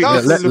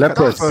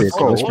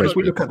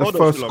look at the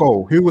first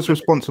goal, who was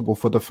responsible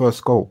for the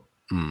first goal?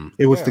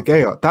 It was De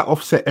Gea. That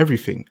offset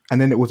everything,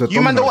 and then it was a.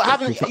 You said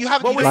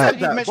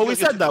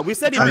that. We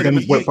said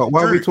it. But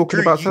why are we talking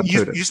about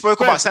Sancho? You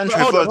spoke about Sancho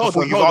first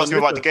before you asked me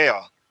about De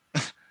Gea.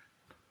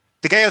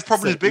 De Gea's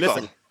problem is bigger.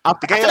 What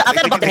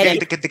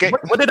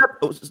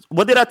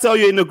did I tell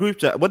you in the group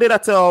chat? What did I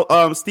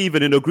tell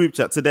Steven in the group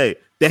chat today?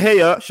 De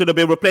Gea should have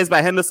been replaced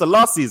by Henderson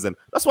last season.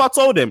 That's what I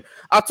told him.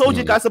 I told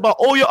you guys about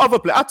all your other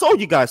players. I told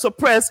you guys. So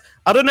press,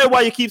 I don't know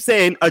why you keep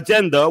saying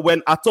agenda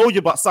when I told you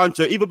about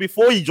Sancho even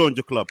before you joined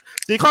the club.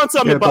 So you can't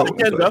tell me about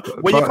agenda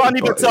when you can't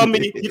even tell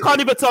me. You can't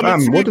even tell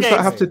me. What does that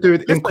have to do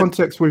in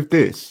context with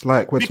this?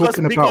 Like we're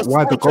talking about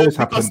why the goals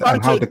happened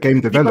and how the game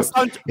developed.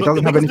 It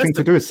doesn't have anything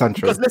to do with Sancho.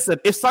 Because listen,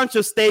 if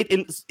Sancho stayed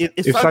in,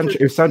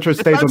 if Sancho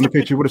stayed on the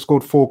pitch, he would have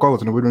scored 4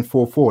 goals and it would have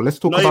been 4-4. Let's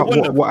talk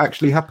about what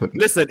actually happened.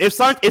 Listen, if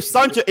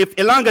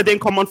Elanga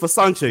didn't come on for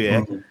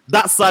Sancho,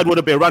 that side would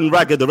have been run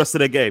ragged the rest of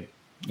the game.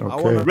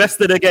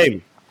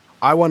 Okay.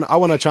 I want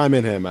to chime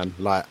in here, man.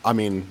 Like, I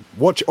mean,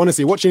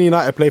 watching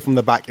United play from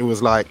the back, it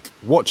was like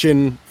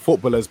watching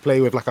footballers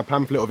play with like a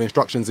pamphlet of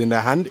instructions in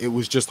their hand. It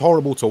was just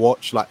horrible to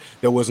watch. Like,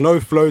 there was no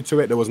flow to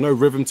it. There was no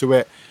rhythm to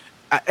it.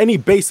 At any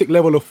basic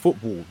level of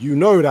football, you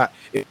know that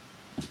you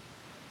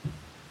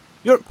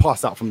don't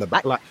pass out from the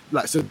back. Like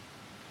so.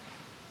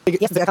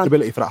 Yes,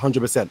 accountability for that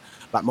 100%.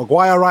 Like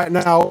Maguire right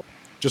now,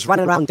 just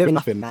running around doing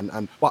nothing.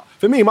 But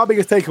for me, my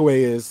biggest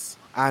takeaway is,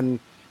 and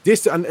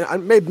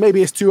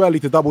maybe it's too early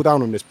to double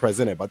down on this,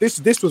 President. But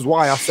this was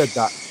why I said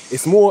that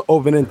it's more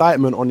of an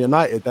indictment on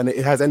United than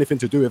it has anything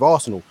to do with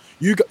Arsenal.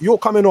 You're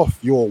coming off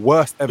your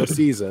worst ever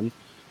season.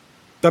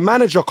 The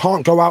manager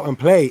can't go out and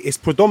play. It's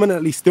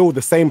predominantly still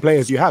the same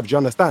players you have. Do you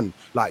understand?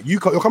 Like you're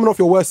coming off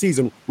your worst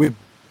season with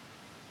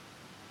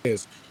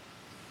players.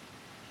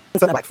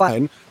 Like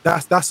fine,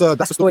 that's a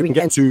story we can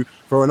get into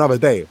for another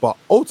day. But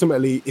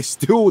ultimately, it's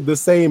still the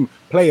same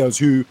players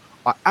who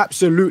are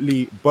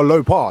absolutely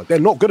below par. They're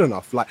not good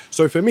enough. Like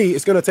so, for me,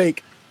 it's going to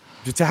take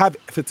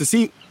to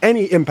see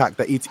any impact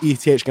that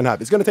ETH can have.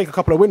 It's going to take a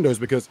couple of windows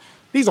because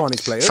these aren't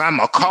his players. Fam,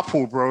 a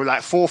couple, bro,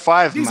 like 4 or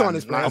 5. These aren't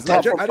his players.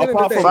 Apart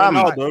from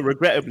Ronaldo,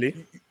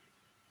 regrettably.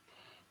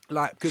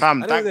 Like,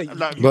 fam,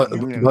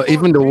 but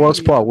even the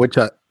worst part, which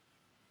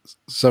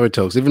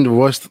even the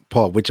worst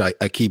part, which I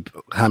keep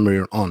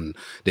hammering on,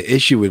 the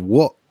issue with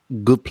what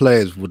good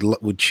players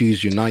would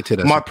choose United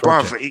as a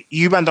project.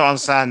 You man don't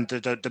understand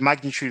the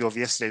magnitude of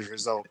yesterday's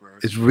result, bro.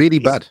 It's really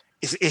bad.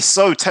 It's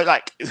so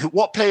like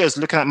what players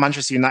looking at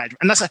Manchester United,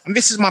 and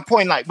this is my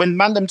point. Like when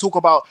man talk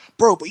about,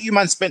 bro, but you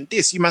man spent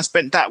this, you man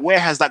spent that. Where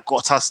has that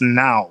got us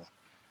now?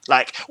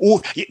 Like,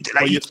 all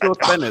like you still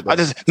spend it.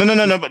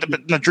 No.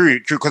 But Drew.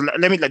 Because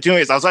let me. Like, do you know what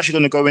it is? I was actually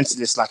going to go into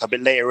this like a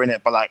bit later in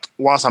it, but like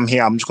whilst I'm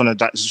here, I'm just going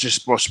to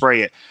just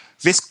spray it.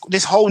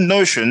 this whole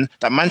notion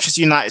that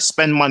Manchester United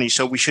spend money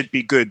so we should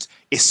be good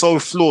is so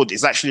flawed.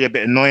 It's actually a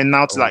bit annoying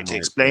now to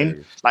explain.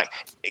 God. Like,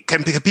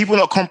 can people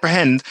not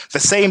comprehend the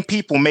same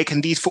people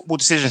making these football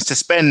decisions to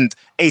spend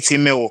 80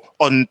 mil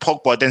on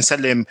Pogba, then sell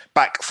him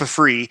back for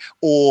free,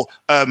 or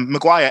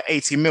Maguire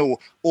 80 mil,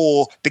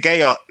 or De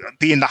Gea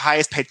being the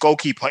highest paid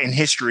goalkeeper in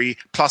history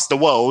plus the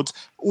world?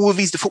 All of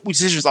these football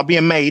decisions are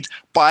being made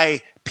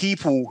by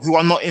people who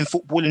are not in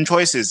footballing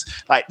choices.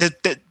 Like,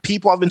 the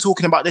people have been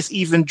talking about this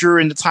even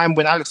during the time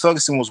when Alex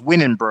Ferguson was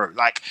winning, bro.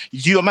 Like,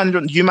 you man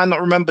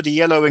not remember the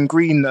yellow and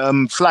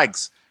green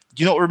flags?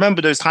 Do you not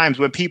remember those times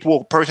when people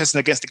were protesting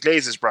against the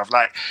Glazers, bruv?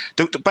 Like,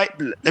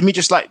 let me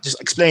just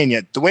explain,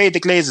 yeah. The way the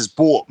Glazers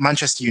bought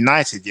Manchester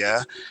United,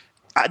 yeah.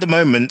 At the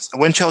moment,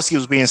 when Chelsea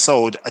was being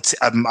sold,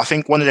 I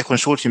think one of their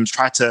consortiums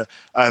tried to.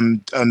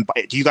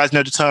 Do you guys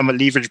know the term a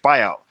leverage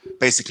buyout?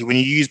 Basically, when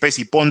you use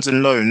basically bonds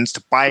and loans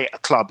to buy a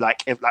club,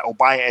 or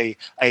buy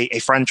a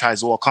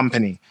franchise or a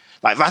company.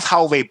 Like, that's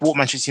how they bought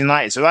Manchester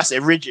United. So that's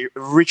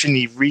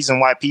originally reason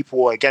why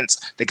people were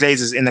against the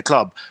Glazers in the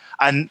club.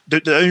 And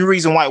the only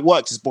reason why it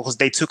worked is because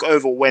they took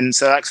over when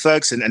Sir Alex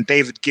Ferguson and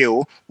David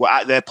Gill were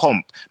at their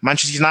pomp.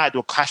 Manchester United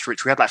were cash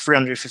rich. We had like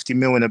 350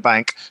 mil in the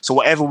bank. So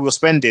whatever we were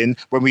spending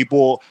when we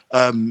bought,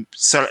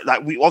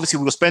 we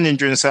were spending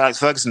during the Sir Alex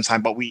Ferguson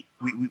time, but we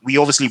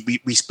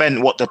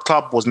spent what the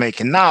club was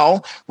making.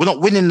 Now we're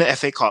not winning the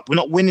FA Cup. We're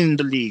not winning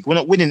the league. We're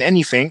not winning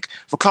anything.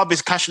 The club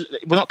is cash.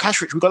 We're not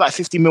cash rich. We got like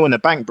 50 mil in the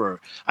bank, bro.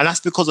 And that's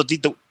because of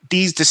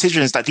these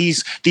decisions that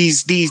these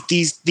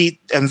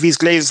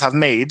Glazers have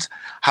made.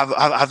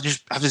 Have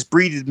just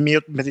breeded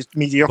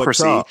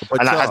mediocrity, and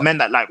that has meant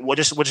that, like, we're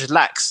just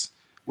lax,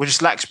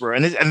 bro.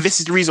 And this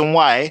is the reason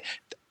why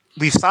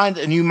we've signed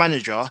a new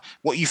manager.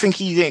 What you think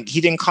he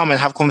didn't come and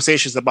have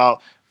conversations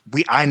about?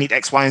 I need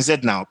X, Y, and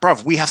Z now,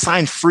 bruv. We have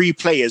signed 3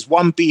 players,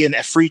 one being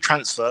a free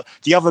transfer,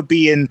 the other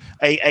being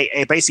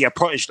a basically a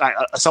protege, like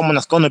someone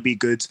that's gonna be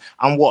good,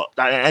 and what,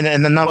 and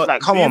another.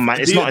 Like, come on, man,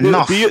 it's not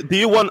enough. Do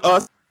you want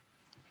us,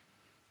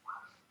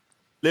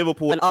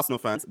 Liverpool and Arsenal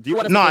fans? Do you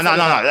want? No.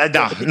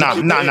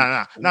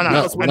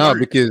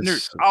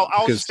 Because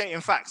I'll state in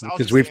facts.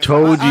 Because we've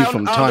told you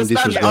from time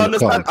this was going to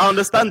come. I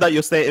understand that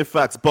you're stating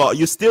facts, but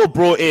you still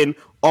brought in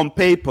on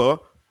paper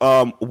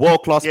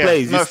world class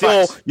players.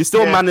 You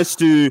still managed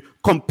to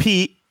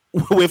compete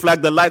with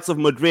like the likes of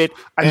Madrid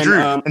and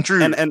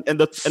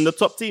the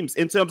top teams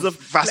in terms of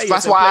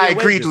that's why I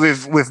agreed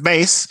with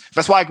Mace.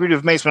 That's why I agreed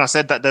with Mace when I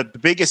said that the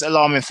biggest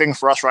alarming thing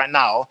for us right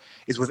now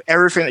is with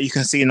everything that you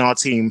can see in our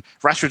team.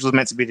 Rashford was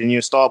meant to be the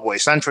new star boy.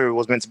 Sancho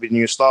was meant to be the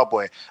new star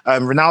boy.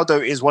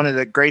 Ronaldo is one of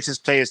the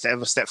greatest players to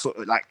ever step foot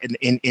like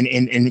in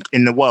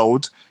the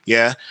world.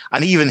 Yeah,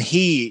 and even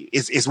he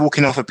is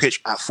walking off a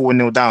pitch at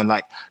 4-0 down.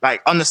 Like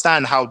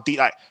understand how deep.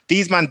 Like,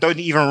 these men don't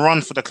even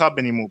run for the club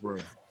anymore, bro.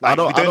 Like,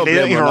 they don't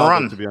even Ronaldo,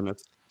 run. To be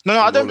honest. No,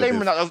 I don't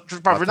blame Ronaldo.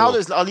 Ronaldo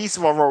is at least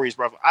of our worries,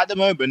 bro. At the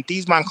moment,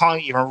 these men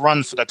can't even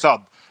run for the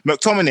club.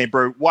 McTominay,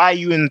 bro, why are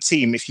you in the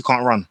team if you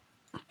can't run?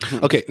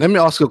 Okay, let me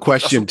ask a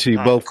question to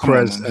both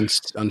Prez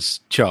and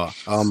Char.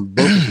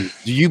 Both of you,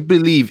 do you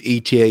believe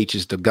ETH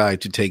is the guy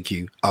to take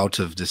you out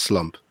of the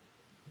slump?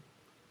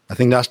 I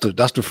think that's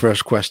the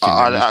first question.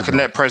 I can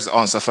let Prez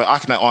answer. I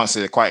can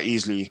answer it quite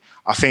easily.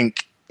 I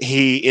think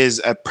he is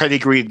a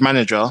pedigreed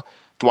manager.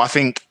 Do I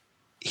think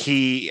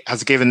he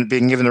has been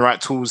given the right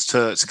tools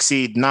to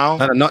succeed now?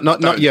 No,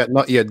 not yet.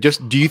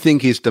 Just, do you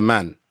think he's the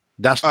man?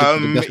 That's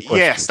the question.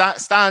 Yeah,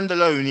 stand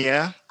alone,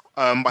 yeah.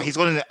 But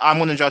I'm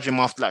gonna judge him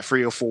after like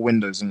 3 or 4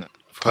 windows, isn't it?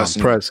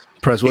 Personally,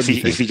 Prez, what do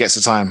you think? If he gets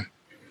the time?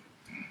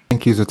 I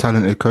think he's a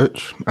talented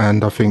coach,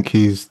 and I think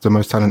he's the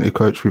most talented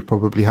coach we've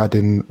probably had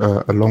in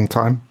a long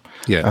time.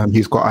 Yeah,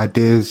 he's got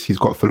ideas, he's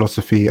got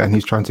philosophy, and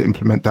he's trying to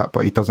implement that,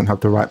 but he doesn't have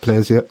the right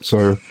players yet.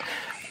 So,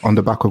 on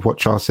the back of what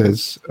Charles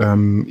says,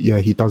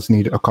 he does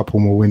need a couple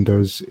more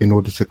windows in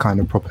order to kind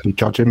of properly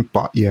judge him.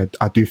 But yeah,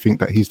 I do think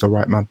that he's the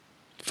right man.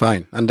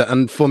 Fine,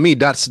 and for me,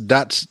 that's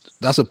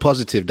a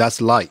positive. That's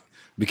light,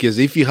 because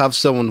if you have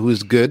someone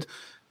who's good,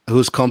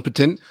 who's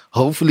competent,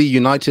 hopefully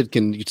United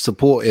can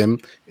support him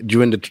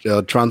during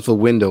the transfer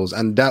windows,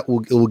 and it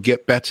will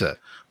get better.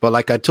 But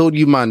like I told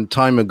you, man,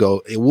 time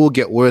ago, it will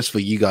get worse for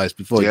you guys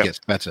before it gets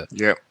better.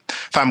 Yeah,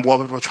 fam.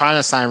 Well, we're trying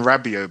to sign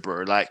Rabiot,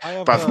 bro. Like,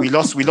 but we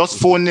lost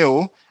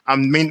 4-0.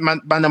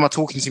 Man, them are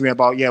talking to me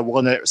about we're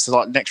gonna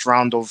start next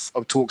round of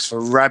talks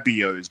for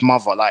Rabiot's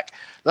mother. Like,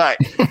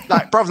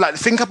 bro. Like,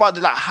 think about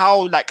it. Like,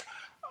 how like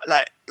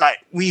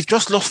we've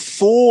just lost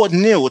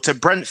 4-0 to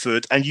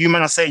Brentford, and you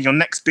man are saying your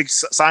next big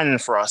signing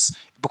for us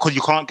because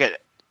you can't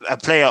get a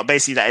player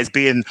basically that is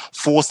being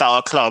forced out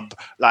of club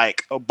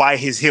like by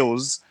his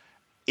heels.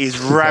 Is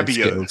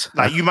Rabiot.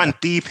 Like, you man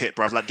deep it,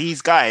 bruv. Like,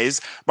 these guys,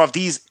 bruv,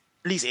 these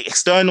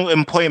external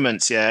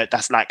employments,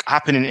 that's like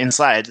happening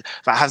inside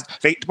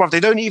they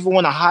don't even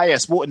want to hire a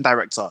sporting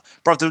director.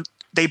 Bruv,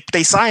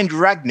 they signed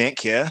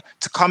Ragnick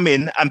to come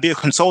in and be a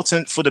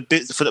consultant for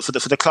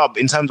the club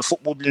in terms of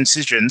football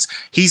decisions.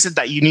 He said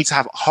that you need to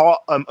have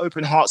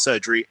open heart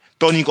surgery.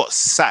 Donny got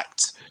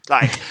sacked.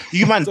 Like,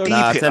 you man deep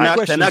it. Ten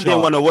Hag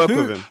didn't want to work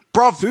with him.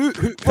 Bruv,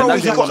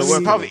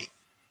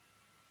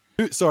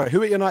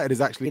 Who at United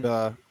is actually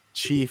the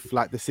chief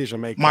like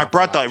decision maker? My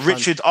brother,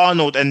 Richard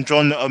Arnold and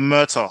John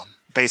Murtaugh,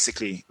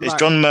 basically. It's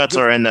John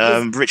Murtaugh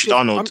and Richard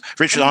Arnold.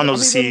 Richard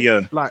Arnold's the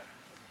CEO. Like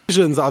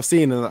decisions that I've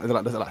seen, and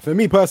like for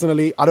me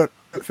personally, I don't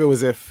feel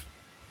as if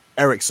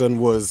Eriksen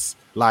was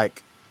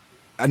like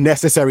a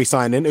necessary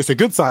signing. It's a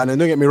good signing,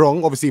 don't get me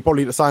wrong. Obviously,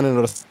 probably the signing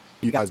of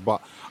you guys,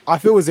 but I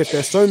feel as if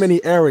there's so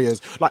many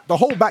areas, like the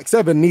whole back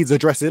seven needs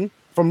addressing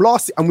from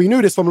last, and we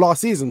knew this from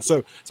last season.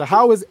 So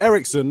how has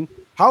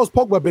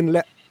Pogba been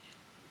let?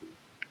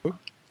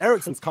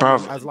 Eriksen's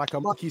coming as like a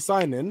marquee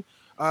signing.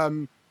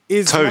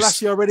 Is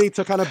Malacia ready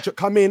to kind of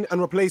come in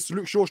and replace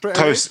Luke Shaw straight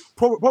away?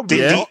 Probably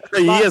not.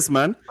 Yes,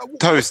 man.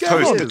 Toast.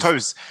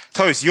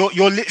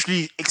 You're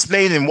literally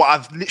explaining what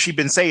I've literally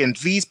been saying.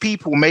 These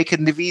people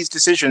making these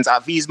decisions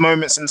at these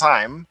moments in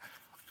time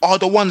are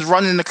the ones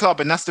running the club,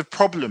 and that's the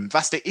problem.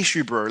 That's the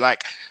issue, bro.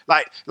 Like,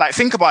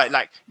 think about it.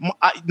 Like,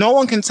 no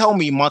one can tell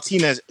me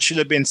Martinez should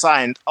have been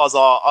signed as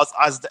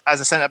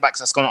a centre back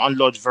that's going to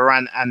unload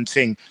Varane and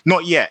thing.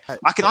 Not yet.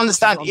 I can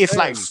understand if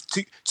like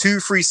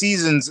 2-3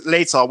 seasons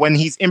later, when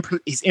he's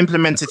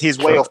implemented his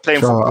way of playing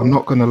football, I'm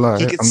not going to lie.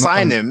 He could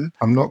sign him.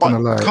 I'm not going to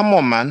lie. Come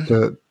on,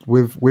 man.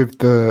 With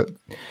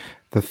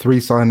the 3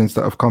 signings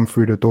that have come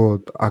through the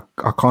door, I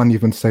can't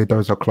even say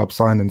those are club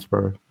signings,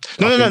 bro.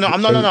 No.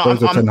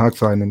 Those are Ten Hag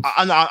signings.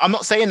 I'm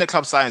not saying the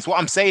club signings. What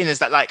I'm saying is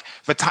that like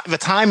the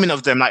timing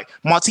of them, like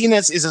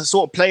Martinez is a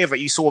sort of player that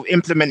you sort of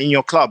implement in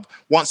your club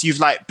once you've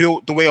like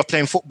built the way of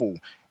playing football.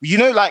 You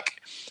know, like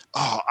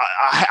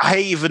I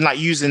hate even like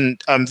using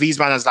these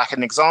men as like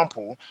an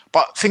example,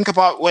 but think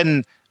about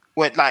when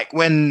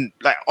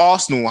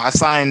Arsenal has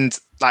signed.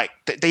 Like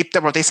they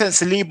sent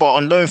Saliba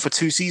on loan for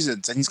 2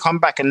 seasons, and he's come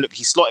back and look,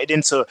 he's slotted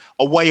into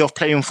a way of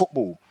playing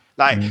football.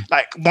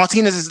 Like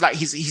Martinez is like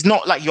he's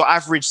not like your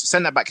average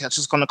centre back that's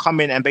just gonna come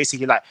in and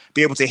basically like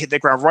be able to hit the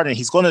ground running.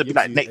 He's gonna be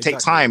like take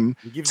time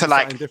to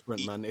like.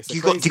 You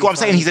got what I'm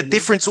saying? He's a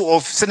different sort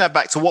of centre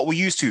back to what we're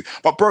used to.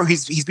 But bro,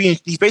 he's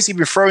basically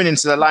been thrown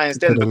into the Lions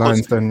Den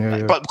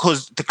but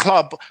because the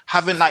club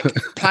haven't like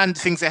planned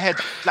things ahead.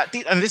 Like,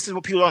 and this is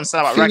what people don't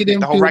understand about Ragnick,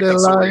 the whole Ragnick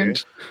story,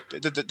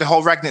 the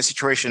whole Ragnick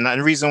situation,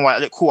 and the reason why.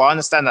 Look, cool, I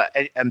understand that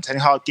Ten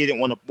Hag didn't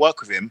want to work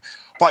with him.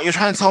 But you're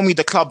trying to tell me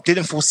the club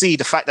didn't foresee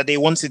the fact that they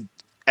wanted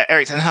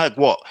Erik ten Hag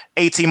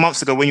 18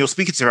 months ago when you're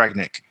speaking to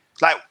Ragnick?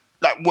 Like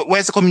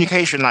where's the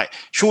communication? Like,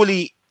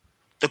 surely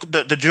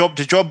the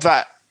job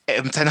that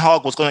Ten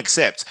Hag was going to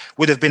accept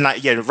would have been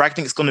like, yeah,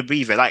 Ragnick's going to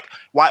be there. Like,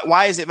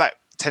 why is it like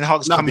Ten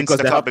Hag's coming to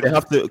the club? They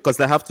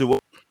have to.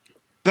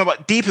 No,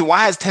 but deeply,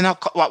 why has Ten Hag?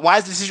 Why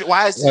is the decision?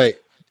 Why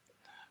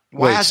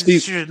has the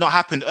decision not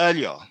happened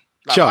earlier?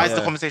 Like, why has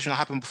the conversation not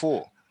happened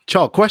before?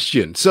 Charles,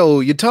 question. So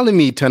you're telling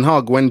me Ten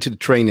Hag went to the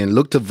training,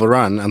 looked at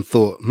Varane, and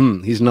thought,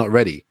 he's not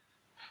ready.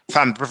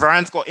 Fam,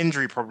 Varane's got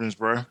injury problems,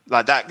 bro.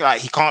 Like that,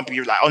 like he can't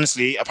be. Like,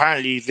 honestly,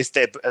 apparently this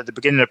day at the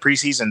beginning of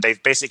preseason,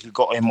 they've basically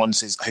got him on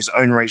his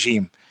own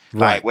regime,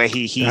 right? Like where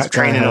he's that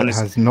training on his.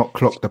 Has not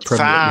clocked the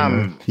Premier.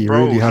 Fam, he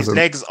bro, really hasn't.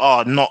 His legs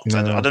are knocked.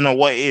 No. I don't know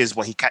what it is,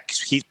 but he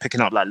keeps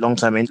picking up like long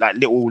term, like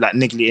little like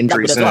niggly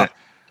injuries.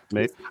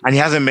 And he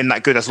hasn't been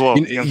that good as well.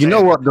 You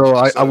know what though?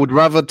 I would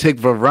rather take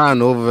Varane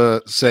over,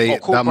 say,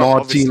 that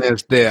Martinez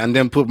obviously there, and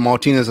then put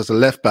Martinez as a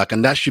left back,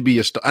 and that should be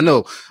your. I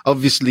know,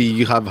 obviously,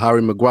 you have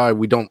Harry Maguire.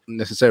 We don't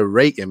necessarily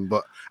rate him,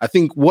 but I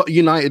think what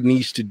United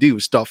needs to do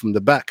is start from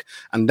the back,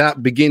 and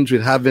that begins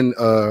with having,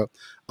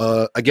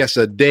 I guess,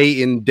 a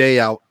day in, day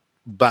out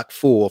back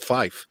 4 or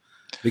 5.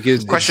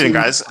 Because question,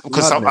 guys,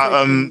 because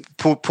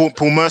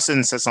Paul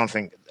Merson said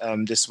something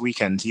this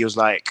weekend. He was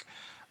like.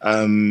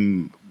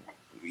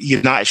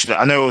 United should,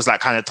 I know it was like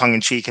kind of tongue in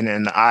cheek, and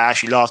then I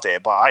actually laughed at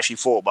it, but I actually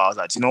thought about it. I was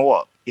like, do you know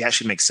what? It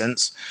actually makes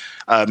sense.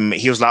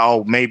 He was like,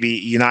 oh, maybe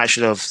United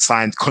should have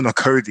signed Conor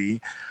Cody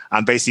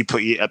and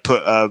basically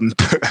put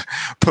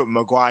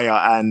Maguire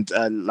and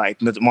like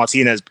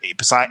Martinez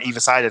either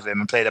side of him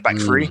and play the back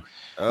 3.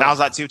 And I was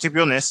like, to be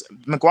honest,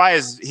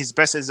 Maguire's his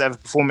best ever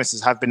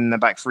performances have been in the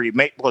back 3,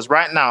 mate. Because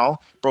right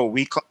now, bro,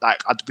 we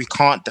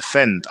can't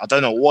defend. I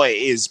don't know what it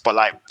is, but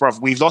like, bro,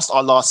 we've lost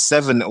our last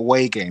 7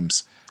 away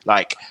games.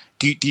 Like.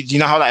 Do you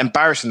know how like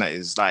embarrassing that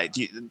is? Like,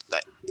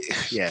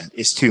 yeah,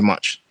 it's too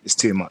much. It's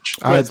too much.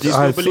 I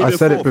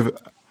said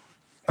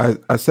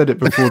it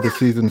before the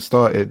season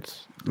started.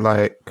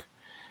 Like,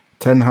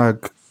 Ten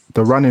Hag,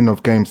 the running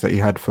of games that he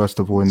had first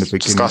of all in the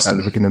beginning at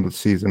the beginning of the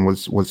season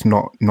was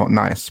not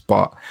nice.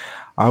 But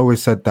I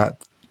always said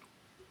that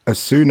as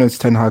soon as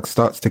Ten Hag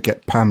starts to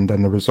get pammed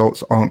and the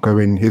results aren't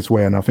going his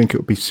way, and I think it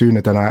will be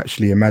sooner than I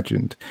actually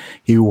imagined,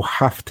 he will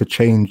have to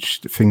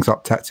change things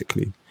up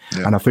tactically.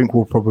 Yeah. And I think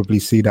we'll probably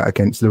see that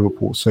against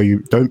Liverpool. So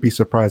you don't be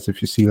surprised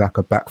if you see like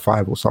a back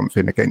 5 or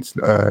something against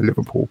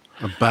Liverpool.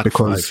 A back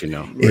 5, you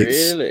know.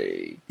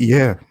 Really?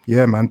 Yeah,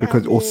 man.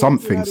 Because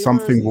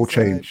something will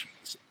change.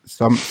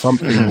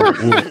 Something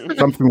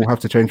will have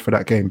to change for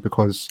that game.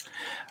 Because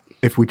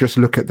if we just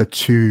look at the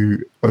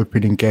 2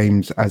 opening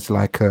games as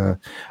like a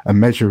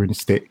measuring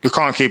stick, you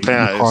can't keep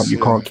playing. You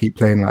can't keep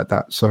playing like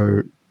that.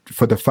 So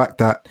for the fact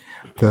that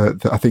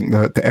I think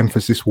the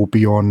emphasis will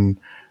be on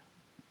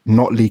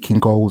not leaking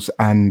goals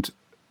and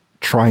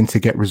trying to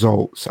get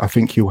results, I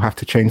think he'll have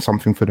to change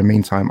something for the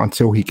meantime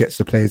until he gets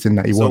the players in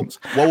that he wants.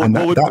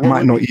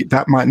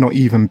 That might not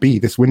even be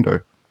this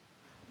window.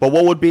 But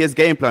what would be his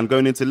game plan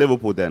going into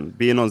Liverpool then,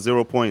 being on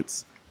 0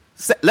 points?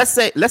 Let's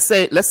say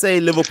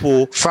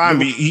Liverpool.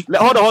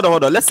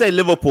 Hold on. Let's say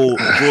Liverpool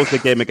draws the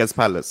game against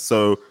Palace.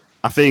 So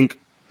I think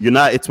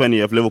United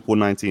 20th, Liverpool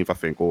 19th, I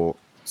think, or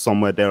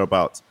somewhere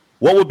thereabouts.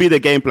 What would be the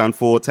game plan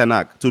for Ten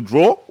Hag? To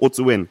draw or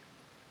to win?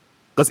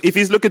 Because if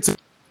he's looking to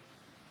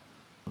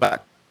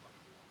back,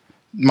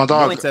 my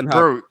dog,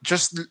 bro,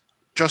 just look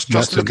at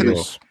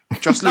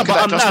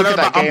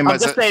that game. I'm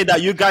just saying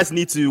that you guys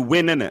need to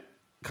win, innit?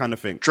 Kind of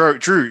thing. Drew,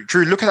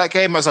 look at that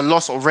game as a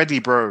loss already,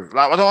 bro.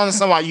 Like, I don't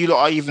understand why you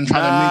lot are even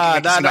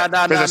trying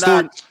to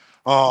make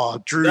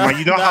Oh, Drew, man,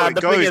 you know how it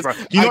goes, bro.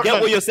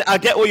 I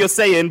get what you're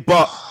saying,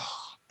 but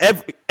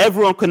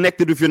everyone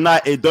connected with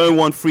United don't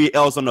want 3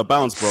 L's on the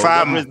bounce, bro.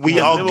 Fam, we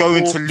are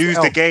going to lose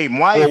the game.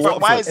 Why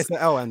is it's an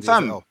L, Andy?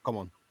 Fam, it's an L. Come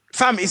on.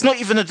 Fam, it's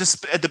not even a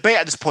debate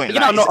at this point.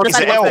 You're not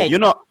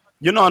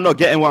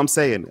getting what I'm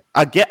saying.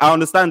 I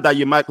understand that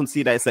you might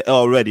concede that it's an L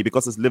already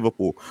because it's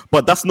Liverpool,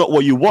 but that's not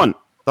what you want.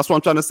 That's what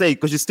I'm trying to say,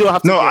 because you still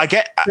have to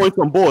get points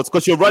on boards,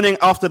 because you're running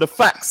after the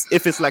facts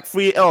if it's like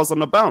 3 L's on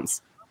the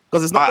bounce,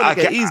 because it's not going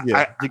to get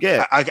easier. You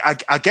get it?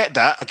 I get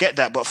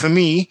that, but for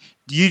me,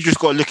 you just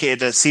got to look at it.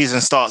 The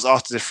season starts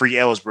after the 3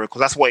 L's, bro, because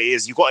that's what it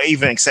is. You got to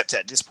even accept it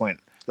at this point.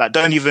 Like,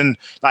 don't even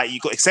you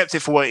got to accept it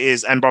for what it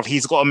is. And bruv,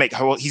 he's got to make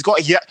her. He's got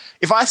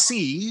if I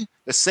see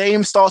the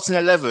same starting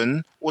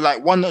 11 or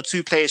like 1 or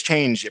 2 players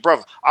change,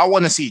 bruv, I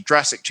want to see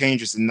drastic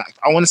changes in that.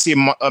 I want to see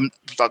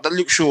like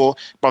Luke Shaw,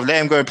 bruv,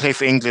 let him go and play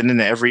for England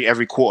in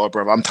every quarter,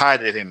 bruv. I'm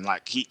tired of him.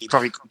 Like he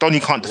probably Donny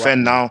can't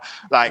defend now.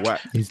 Like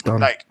he's done.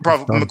 Like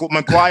bruv,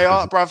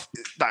 Maguire, bruv,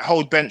 like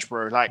hold bench,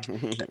 bro. Like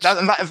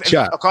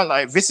I can't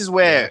like. This is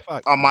where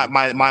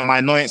my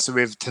annoyance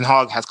with Ten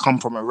Hag has come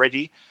from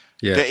already.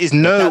 Yeah. There is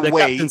no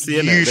way you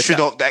should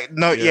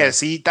have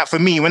see that for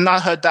me when I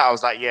heard that I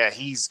was like, yeah,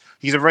 he's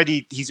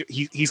already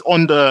he's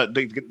on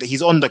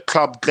the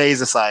club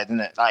Glazer side,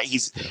 isn't it? Like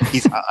he's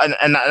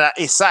and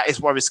it's that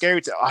is why we're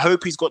scary. I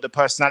hope he's got the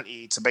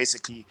personality to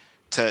basically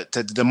to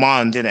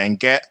demand in it and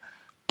get.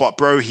 But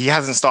bro, he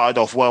hasn't started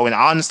off well, and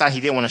I understand he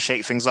didn't want to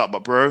shake things up.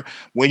 But bro,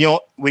 when you're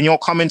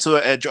coming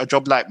to a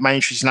job like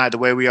Manchester United,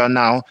 where we are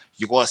now,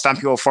 you got to stamp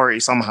your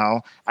authority somehow.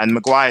 And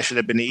Maguire should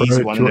have been the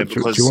easy one. Do you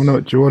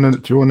want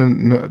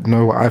to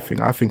know what I think?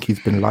 I think he's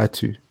been lied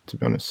to be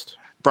honest.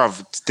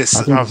 Bruv,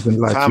 he's been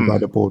lied to by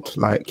the board.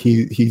 Like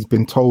he's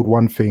been told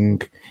one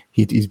thing.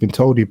 He's been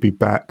told he'd be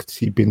backed.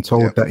 He'd been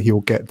told that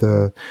he'll get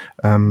the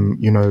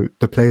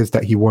the players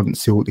that he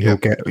wants. He'll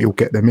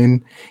get them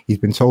in. He's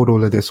been told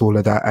all of this, all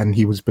of that, and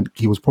he was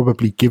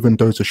probably given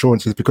those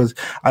assurances, because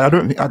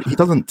he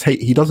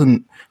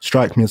doesn't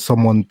strike me as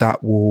someone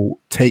that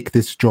will take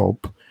this job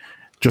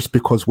just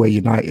because we're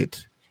United.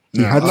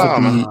 He had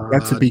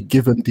to be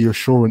given the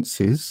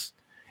assurances.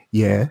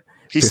 Yeah.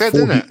 He said,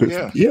 didn't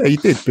it? Yeah, he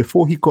did.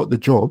 Before he got the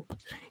job,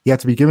 he had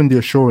to be given the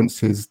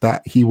assurances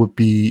that he'll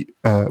be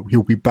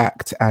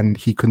backed and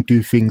he can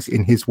do things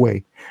in his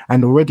way.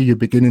 And already you're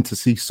beginning to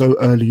see so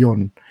early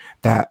on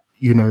that,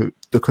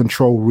 the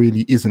control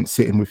really isn't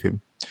sitting with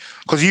him.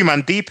 Because you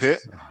man deep it.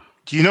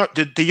 Do you know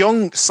the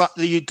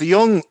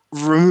young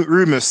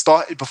rumors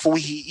started before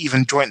he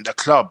even joined the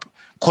club,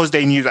 because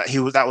they knew that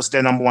that was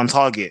their number one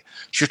target.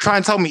 So you're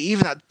trying to tell me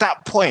even at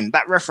that point,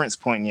 that reference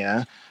point,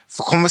 yeah,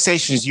 for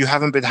conversations you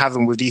haven't been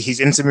having with his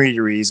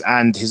intermediaries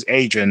and his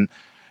agent,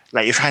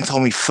 like you're trying to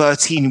tell me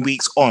 13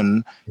 weeks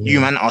on,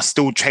 you man are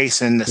still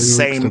chasing the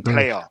same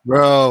player,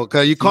 bro.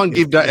 Cause you can't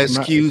give that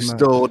excuse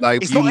though.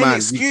 Like it's not an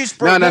excuse,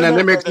 bro. No.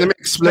 Let me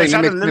explain.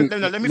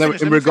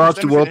 In regards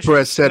to what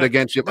Perez said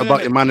against you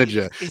about your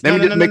manager, let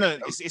me just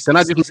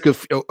make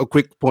a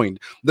quick point.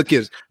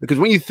 Because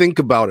when you think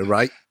about it,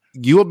 right,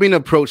 you are being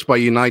approached by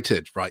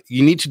United, right?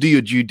 You need to do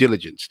your due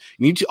diligence.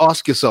 You need to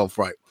ask yourself,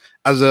 right,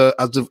 as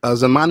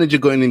a manager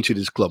going into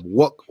this club,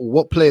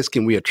 what players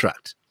can we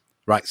attract,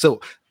 right?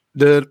 So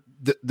the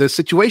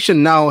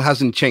situation now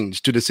hasn't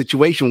changed to the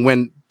situation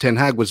when Ten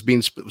Hag was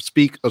being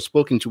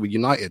spoken to with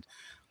United.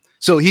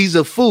 So he's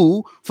a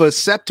fool for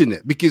accepting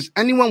it, because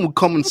anyone with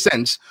common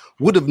sense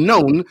would have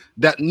known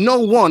that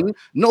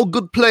no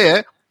good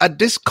player at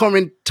this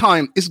current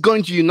time is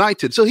going to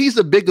United. So he's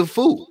a bigger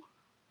fool.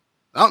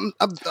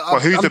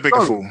 Who's the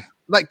bigger fool?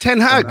 Like Ten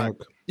Hag.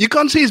 You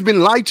can't say he's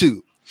been lied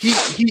to.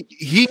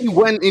 He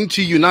went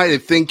into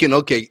United thinking,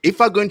 okay,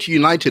 if I go into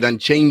United and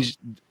change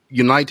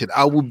United,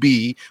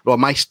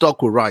 my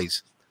stock will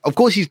rise. Of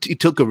course, he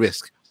took a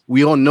risk.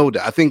 We all know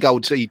that. I think I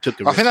would say he took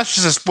a risk. I think that's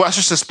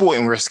just a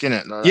sporting risk, isn't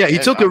it? Like, yeah, he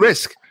took a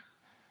risk.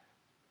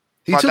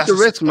 He took a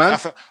risk, man.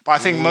 But I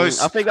think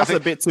that's a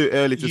bit too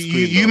early to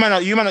scream.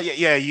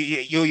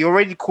 You're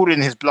already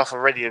calling his bluff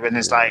already. When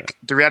it's like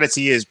the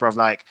reality is, bro.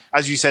 Like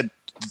as you said,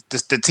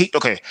 the team.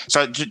 Okay,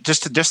 so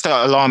just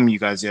to alarm you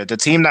guys, the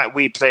team that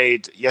we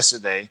played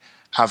yesterday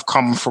have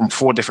come from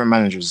 4 different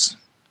managers.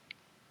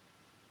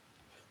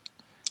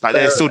 Like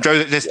there's still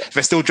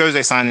Jose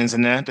signings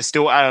in there. There's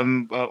still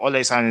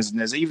Ole signings in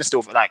there. There's even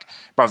still like,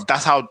 bro,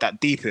 that's how that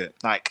deep it.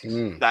 Like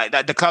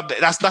the club.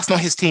 That's not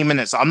his team in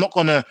it. So I'm not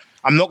gonna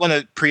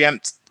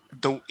preempt.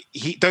 Don't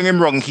get me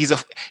wrong. He's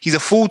a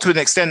fool to an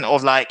extent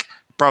of like,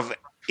 bro.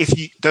 If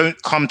you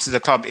don't come to the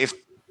club, if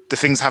the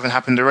things haven't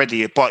happened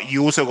already, but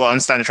you also got to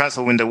understand the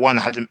transfer window, one,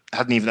 hadn't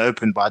even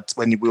opened, but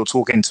when we were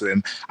talking to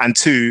him, and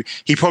two,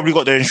 he probably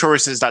got the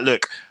insurances that,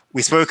 look,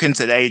 we've spoken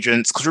to the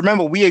agents, because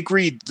remember, we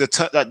agreed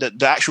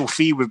the actual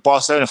fee with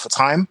Barcelona for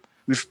time.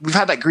 We've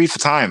had that agreed for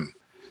time.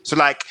 So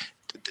like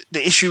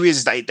the issue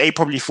is that they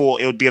probably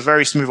thought it would be a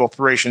very smooth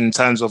operation in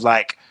terms of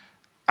like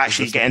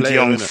actually getting De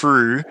Jong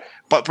through.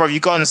 But bro, you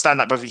got to understand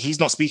that, bro, he's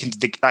not speaking to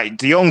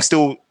De Jong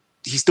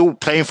he's still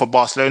playing for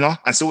Barcelona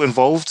and still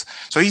involved.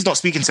 So he's not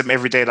speaking to him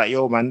every day like,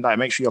 yo, man, like,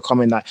 make sure you're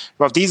coming. Like,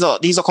 bro, these are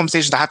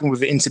conversations that happen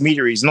with the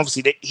intermediaries. And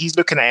obviously he's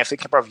looking at it and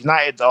thinking, bro,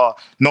 United are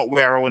not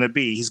where I want to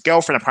be. His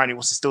girlfriend apparently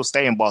wants to still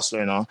stay in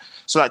Barcelona.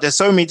 So like, there's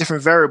so many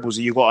different variables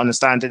that you got to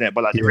understand in it.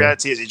 But like, the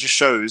reality is it just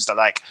shows that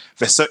like,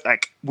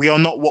 we are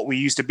not what we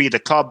used to be. The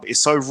club is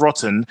so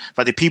rotten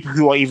that the people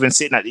who are even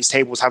sitting at these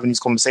tables having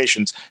these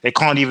conversations, they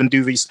can't even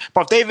do these.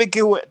 But David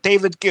Gill,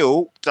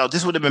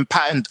 this would have been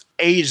patterned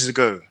ages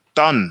ago.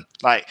 Done.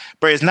 Like,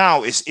 but it's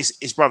now it's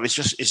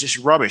just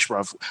rubbish,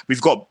 bro. We've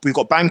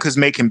got bankers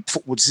making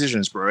football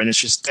decisions, bro, and it's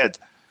just dead.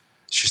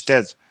 It's just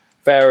dead.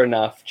 Fair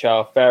enough,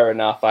 Charles. Fair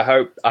enough. I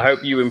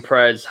hope you and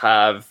Prez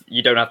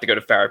you don't have to go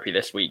to therapy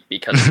this week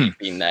because we've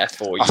been there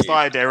for you. I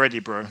started there already,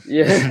 bro.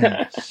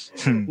 Yeah.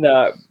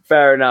 No,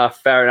 fair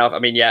enough. I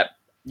mean, yeah,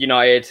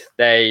 United,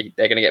 they're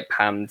gonna get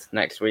panned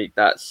next week.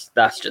 That's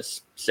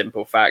just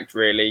simple fact,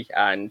 really.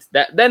 And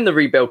then the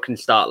rebuild can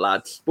start,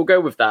 lads. We'll go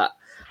with that.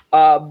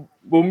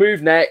 We'll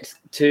move next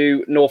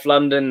to North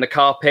London, the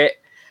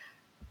carpet.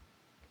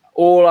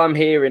 All I'm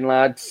hearing,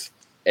 lads,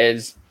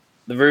 is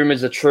the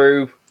rumours are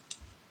true.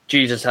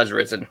 Jesus has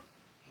risen.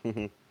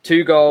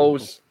 2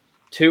 goals,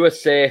 2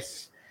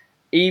 assists.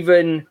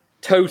 Even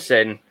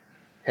Tosin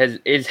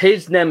is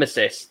his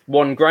nemesis.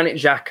 One Granit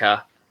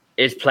Xhaka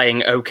is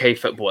playing okay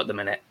football at the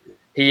minute.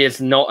 He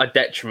is not a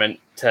detriment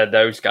to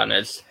those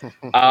Gunners.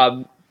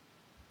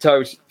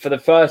 Tos, for the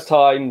first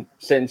time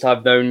since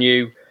I've known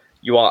you,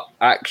 you are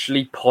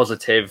actually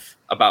positive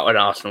about an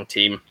Arsenal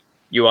team.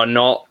 You are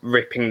not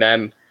ripping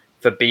them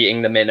for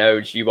beating the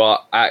minnows. You're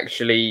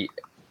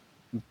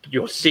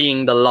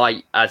seeing the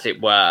light, as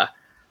it were.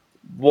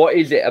 What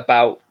is it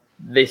about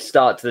this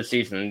start to the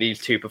season and these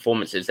 2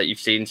 performances that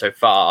you've seen so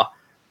far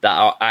that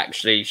are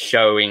actually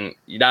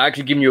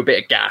giving you a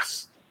bit of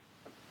gas?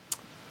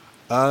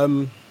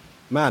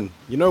 Man,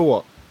 you know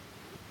what?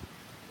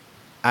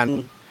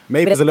 And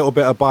maybe there's a little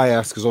bit of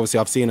bias because obviously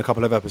I've seen a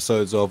couple of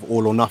episodes of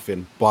All or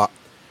Nothing, but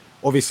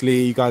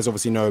obviously you guys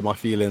obviously know my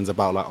feelings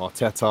about like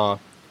Arteta,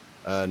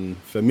 and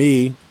for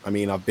me, I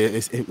mean,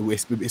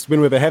 it's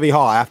been with a heavy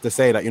heart. I have to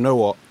say that, you know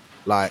what,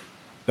 like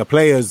the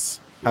players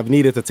have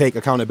needed to take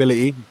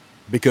accountability,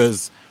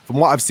 because from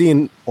what I've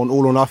seen on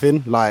All or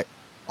Nothing, like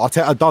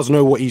Arteta does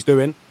know what he's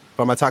doing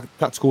from a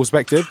tactical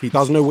perspective. He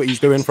does know what he's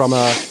doing from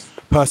a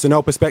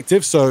personnel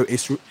perspective. So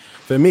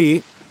for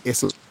me,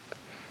 it's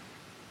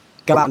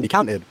go out and be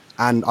counted.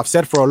 And I've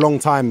said for a long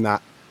time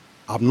that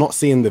I'm not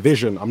seeing the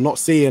vision. I'm not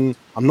seeing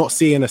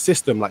a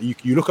system. Like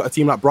you look at a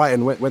team like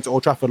Brighton went to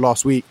Old Trafford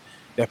last week.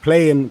 They're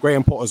playing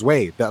Graham Potter's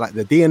way. That like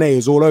the DNA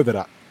is all over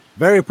that.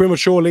 Very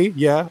prematurely,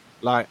 yeah.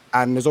 Like,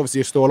 and there's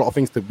obviously still a lot of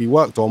things to be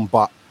worked on,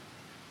 but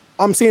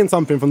I'm seeing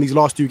something from these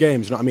last 2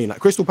 games. You know what I mean? Like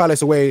Crystal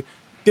Palace away,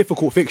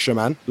 difficult fixture,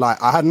 man.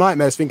 Like I had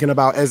nightmares thinking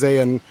about Eze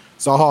and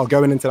Zaha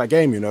going into that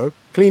game. You know,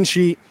 clean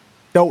sheet,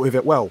 dealt with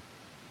it well.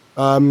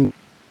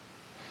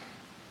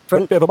 For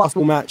a bit of a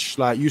basketball match,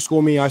 like you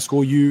score me, I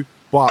score you,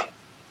 but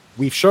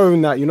we've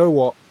shown that, you know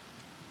what,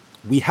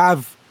 we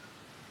have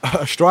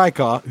a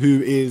striker who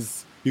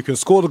can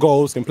score the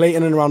goals, can play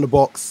in and around the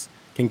box,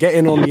 can get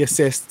in on the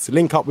assists,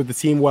 link up with the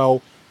team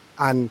well,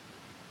 and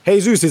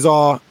Jesus is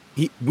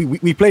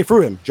we play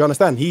through him. Do you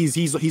understand? He's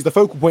the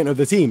focal point of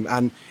the team,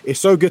 and it's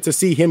so good to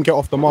see him get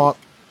off the mark.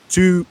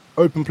 2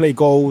 open play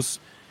goals,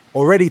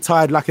 already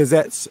tied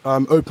Lacazette's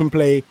open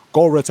play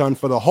goal return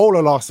for the whole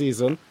of last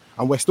season,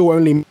 and we're still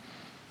only.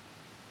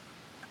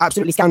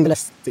 Absolutely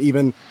scandalous to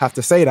even have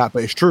to say that,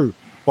 but it's true.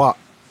 But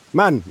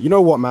man, you know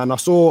what, man? I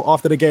saw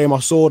after the game,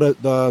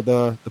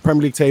 the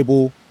Premier League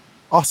table.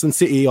 Us and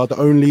City are the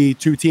only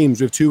 2 teams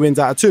with 2 wins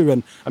out of 2,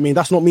 and I mean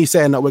that's not me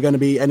saying that we're going to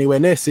be anywhere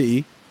near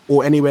City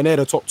or anywhere near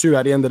the top 2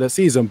 at the end of the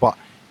season. But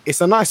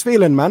it's a nice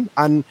feeling, man,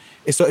 and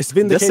it's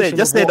vindication.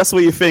 Just say that's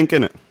what you think,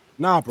 innit?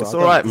 Nah, bro, it's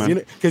all right, man.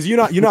 Because you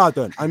know I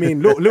don't. I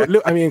mean,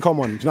 look. I mean, come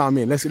on, you know what I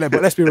mean?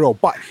 Let's be real.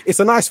 But it's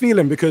a nice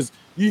feeling because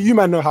you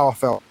man know how I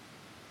felt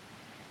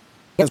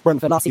against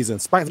Brentford last season,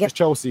 spanked against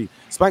Chelsea,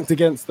 spanked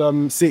against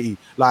City.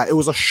 Like, it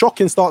was a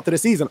shocking start to the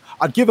season.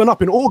 I'd given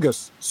up in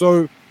August,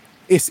 so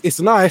it's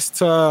nice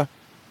to,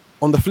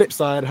 on the flip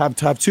side, have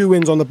 2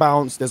 wins on the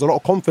bounce. There's a lot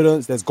of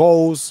confidence. There's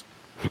goals.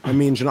 I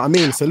mean, do you know what I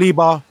mean?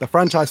 Saliba, the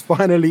franchise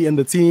finally in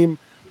the team,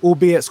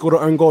 albeit scored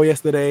an own goal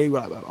yesterday.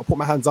 I put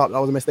my hands up. That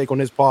was a mistake on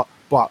his part,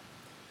 but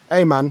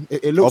Hey man,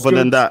 it looks other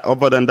good.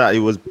 Other than that, he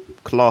was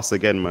class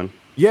again, man.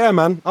 Yeah,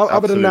 man.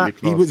 Other than that,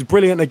 class. He was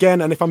brilliant again.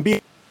 And if I'm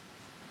being,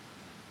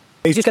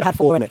 he's just had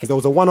 4 in it because there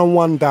was a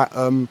one-on-one that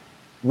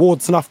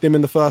Ward snuffed him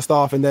in the first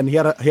half, and then he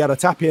had a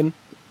tap in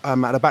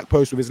at the back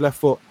post with his left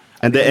foot.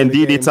 And the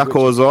Ndidi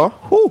tackle as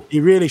well. He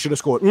really should have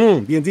scored.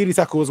 The Ndidi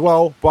tackle as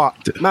well.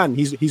 But man,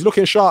 he's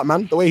looking sharp,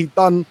 man. The way he's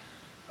done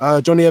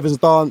Johnny Evans'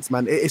 dance,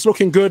 man, it's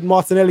looking good.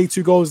 Martinelli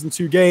 2 goals in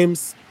 2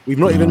 games. We've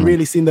not even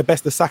really seen the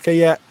best of Saka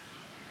yet.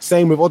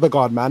 Same with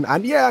Odegaard, man.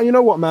 And yeah, you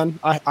know what, man?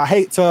 I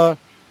hate to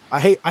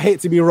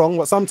be wrong,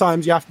 but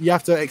sometimes you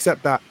have to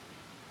accept that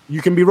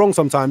you can be wrong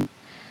sometimes.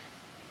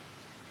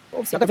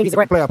 Obviously, I don't think he's a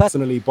great player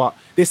personally, but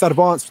this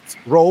advanced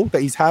role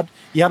that he had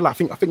like,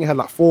 I think he had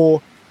like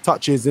 4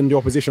 touches in the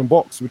opposition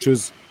box, which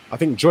was, I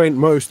think, joint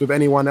most of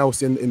anyone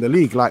else in the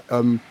league, like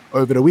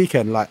over the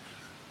weekend. Like,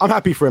 I'm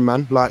happy for him,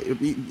 man. Like,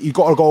 he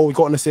got a goal, he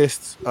got an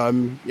assist.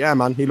 Yeah,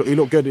 man, he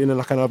looked good in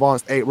like an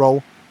advanced 8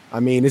 role. I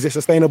mean, is it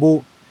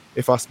sustainable?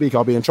 If I speak,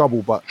 I'll be in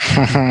trouble. But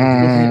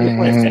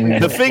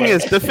the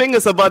thing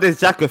is about this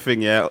Xhaka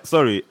thing, yeah.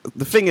 Sorry,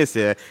 the thing is,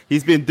 yeah,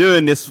 he's been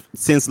doing this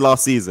since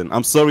last season.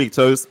 I'm sorry,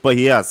 Toast, but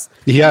he has.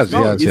 He's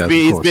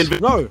been.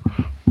 No,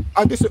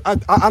 I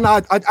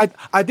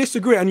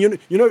disagree. And you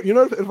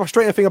know the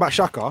frustrating thing about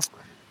Xhaka,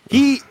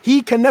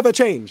 he can never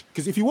change,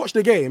 because if you watch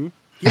the game,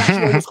 he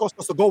actually almost cost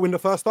us a goal in the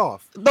first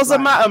half. It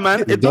doesn't matter,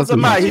 man. It doesn't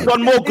matter. He's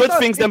done more good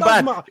things than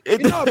bad.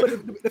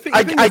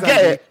 I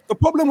get it. The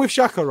problem with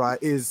Xhaka, right,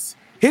 is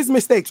his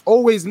mistakes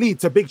always lead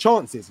to big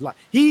chances. Like,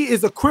 he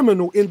is a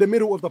criminal in the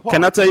middle of the park.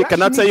 Can I tell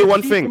you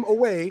one thing?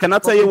 Can I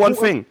tell you one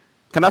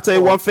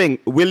thing?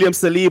 William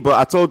Saliba,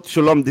 I told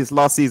Shalom this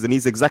last season,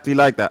 he's exactly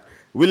like that.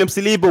 William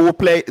Saliba will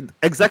play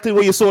exactly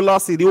what you saw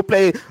last season. He will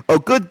play a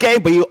good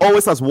game, but he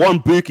always has one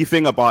booky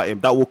thing about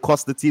him that will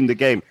cost the team the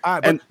game.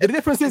 And the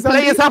difference is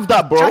players have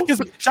that, bro.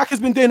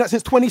 Shaka's been doing that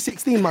since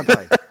 2016, my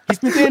guy. He's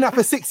been doing that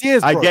for 6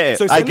 years, bro. I get it.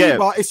 So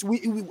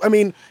Saliba, I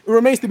mean, it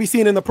remains to be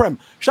seen in the Prem.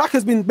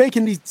 Shaka's been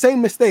making these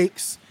same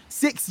mistakes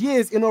 6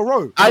 years in a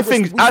row. I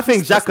think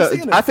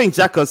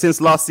Xhaka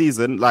since last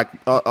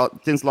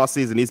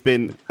season, he's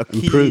been a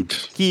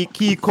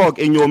key cog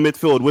in your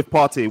midfield with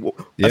Partey.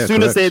 As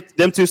soon as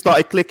them two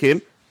started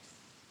clicking,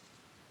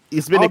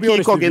 he's been a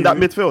key cog in that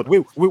midfield.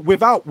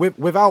 Without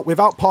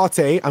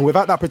Partey and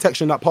without that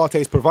protection that Partey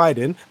is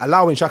providing,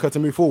 allowing Xhaka to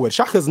move forward,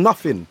 Xhaka's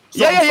nothing. So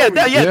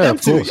them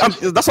two.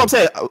 That's what I'm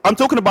saying. I'm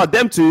talking about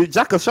them two.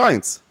 Xhaka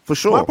shines. For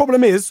sure. My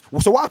problem is,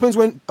 so what happens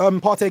when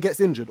Partey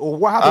gets injured, or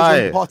what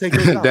happens when Partey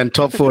goes down? Then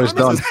top 4 is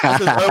done.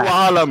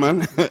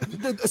 Man.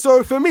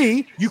 So for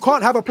me, you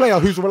can't have a player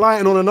who's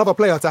relying on another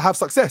player to have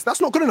success.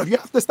 That's not good enough. You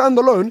have to stand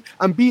alone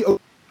and be a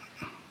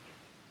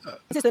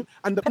consistent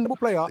and dependable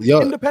player.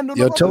 Independent.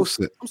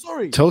 Tosin. I'm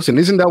sorry, Tosin.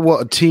 Isn't that what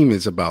a team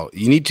is about?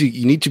 You need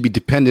to be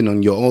dependent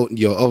on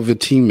your other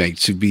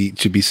teammates to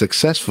be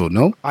successful.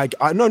 No, I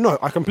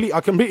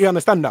completely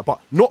understand that, but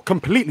not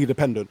completely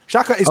dependent.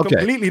 Xhaka is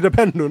completely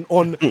dependent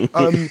on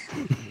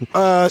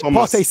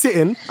Partey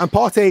sitting, and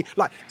Partey,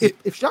 like,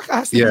 if Xhaka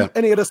has to do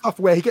any of the stuff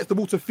where he gets the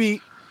ball to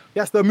feet, he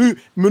has to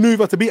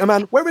maneuver to beat a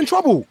man, we're in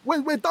trouble.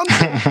 We're done.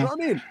 You know what I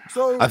mean?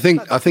 So I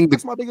think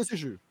that's my biggest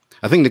issue.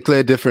 I think the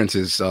clear difference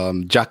is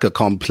Xhaka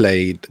can't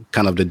play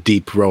kind of the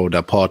deep role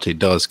that Partey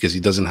does, because he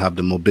doesn't have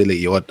the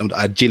mobility or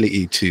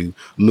agility to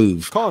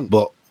move.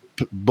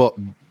 But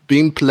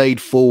being played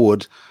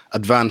forward,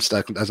 advanced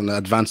as an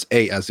advanced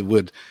 8, as it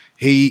would,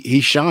 he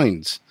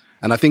shines.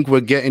 And I think we're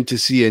getting to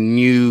see a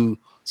new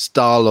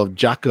style of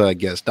Xhaka, I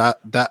guess,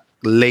 that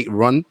late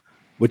run,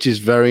 which is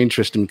very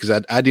interesting, because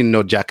I didn't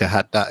know Xhaka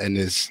had that in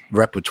his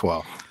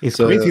repertoire. It's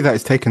crazy that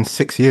it's taken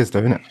 6 years,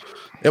 though, isn't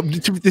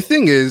it? The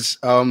thing is,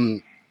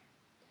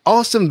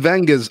 Arsene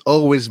Wenger's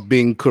always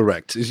been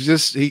correct. It's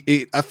just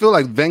I feel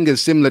like Wenger's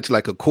similar to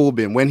like a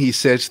Corbyn. When he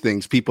says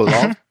things, people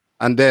laugh,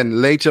 and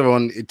then later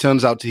on, it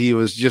turns out he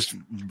was just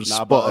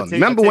spot on.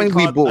 Remember when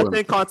we bought him? I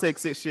think it can't take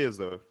 6 years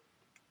though.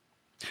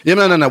 Yeah,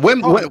 no.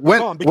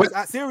 Because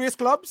at serious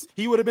clubs,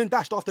 he would have been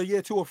dashed after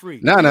year 2 or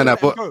 3. No.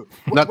 But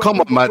now come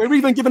on, man. We're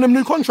even giving him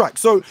new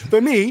contracts. So for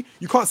me,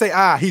 you can't say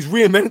he's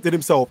reinvented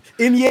himself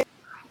in year.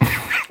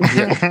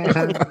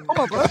 Come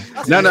on, bro.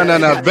 No. In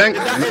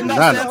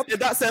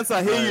that sense,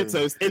 I hear you,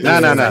 Toast.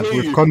 No.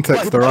 With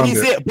context around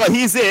it. But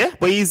he's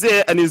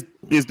here, and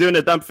he's doing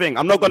the damn thing.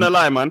 I'm not gonna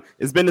lie, man.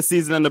 It's been a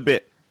season and a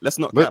bit. Let's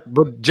not. But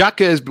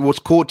Xhaka was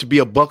called to be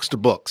a box to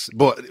box.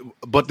 But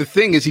the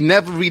thing is, he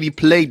never really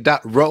played that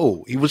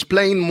role. He was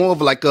playing more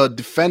of like a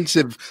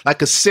defensive,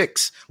 like a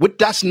 6. Which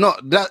that's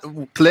not that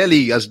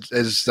clearly, as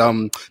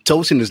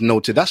Tosin has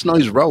noted, that's not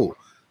his role.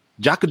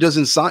 Xhaka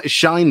doesn't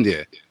shine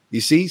there. You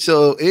see,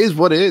 so it is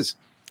what it is.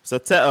 So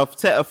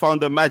Teta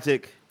found the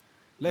magic.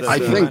 I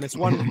think it's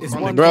one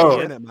bro.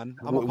 game, innit, man.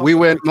 We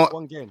were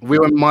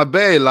in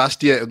Marbella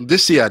last year.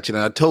 This year, actually,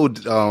 I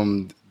told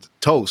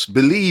Toast,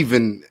 believe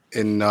in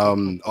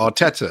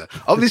Arteta.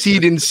 Obviously, he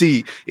didn't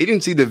see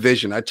the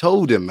vision. I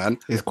told him, man.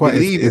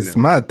 It's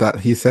mad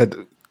that he said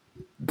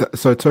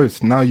So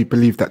Toast, now you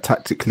believe that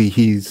tactically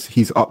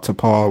he's up to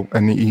par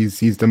and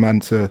he's the man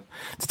to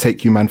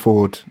take you man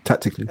forward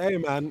tactically. Hey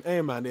man.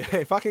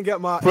 If I can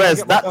get my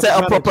Press that's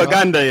a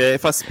propaganda, yeah.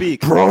 If I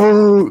speak,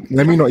 bro,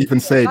 let me not even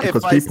say it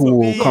because people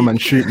will come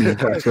and shoot me.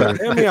 So,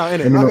 hear me out,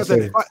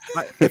 innit?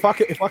 If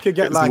I could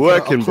get like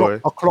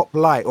a Klopp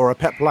light or a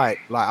Pep light,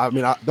 like I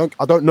mean, I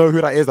don't know who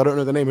that is. I don't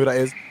know the name who that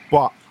is,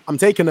 but I'm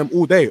taking them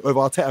all day over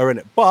Arteta,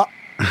 innit? But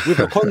with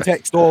the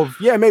context of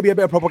maybe a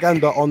bit of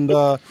propaganda on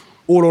the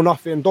All or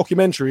Nothing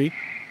documentary,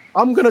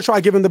 I'm gonna try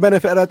give him the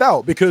benefit of the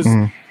doubt because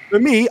for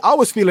me, I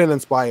was feeling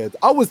inspired.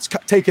 I was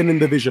taking in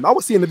the vision. I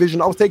was seeing the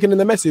vision. I was taking in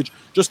the message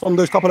just from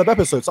those couple of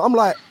episodes. So I'm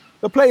like,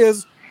 the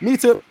players need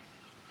to. Do you know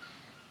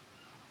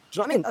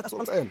what I mean? That's what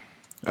I'm saying.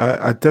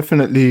 I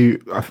definitely,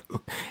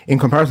 in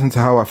comparison to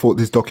how I thought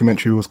this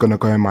documentary was going to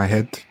go in my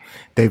head,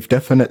 they've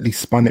definitely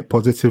spun it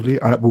positively.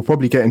 We'll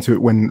probably get into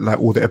it when like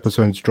all the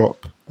episodes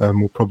drop.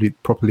 We'll probably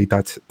properly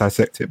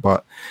dissect it.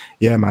 But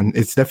yeah, man,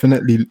 it's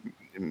definitely,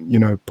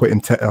 putting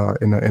Teta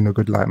in a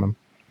good light, man.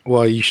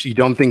 Well, you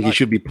don't think he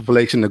should be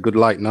placed in a good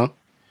light, no?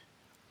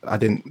 I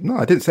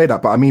didn't say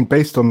that, but I mean,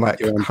 based on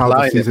like how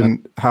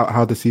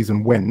the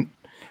season went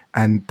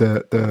and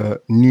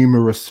the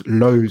numerous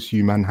lows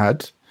you man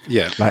had.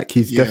 Yeah, like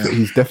he's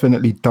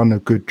definitely done a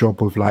good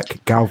job of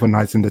like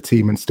galvanizing the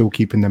team and still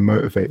keeping them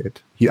motivated.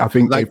 I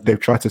think they've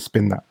tried to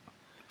spin that.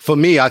 For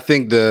me, I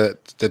think the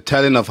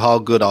telling of how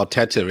good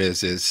Arteta is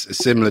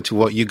similar to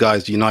what you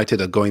guys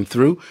United are going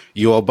through.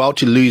 You're about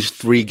to lose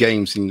 3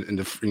 games in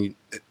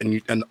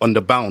on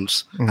the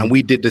bounce, and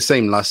we did the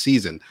same last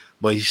season,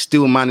 but he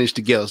still managed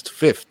to get us to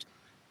 5th.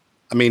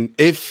 I mean,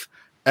 if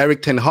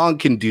Erik ten Hag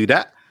can do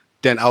that,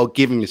 then I'll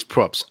give him his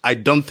props. I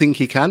don't think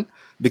he can.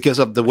 Because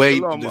of the way,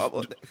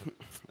 go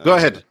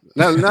ahead.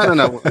 No.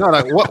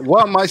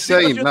 What am I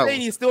saying? You're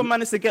saying he still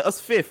managed to get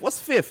us 5th. What's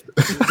 5th?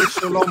 What's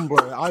 5th,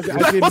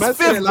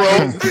 bro?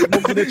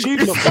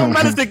 He still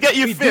managed to get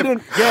you 5th. We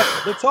didn't get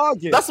the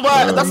target. That's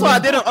why I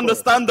didn't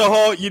understand the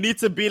whole. You need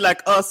to be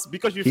like us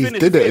because you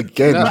finished. Did it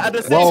again. But at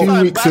the same time,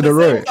 2 weeks in a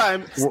row.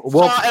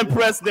 Star and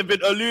Press, they've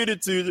been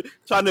alluded to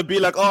trying to be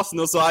like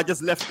Arsenal, so I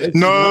just left it.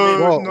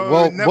 No.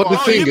 What the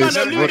thing is?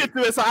 Alluded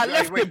to it, so I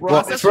left it, bro.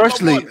 Well,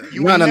 firstly,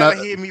 you will never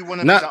hear me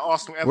want to be like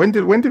Arsenal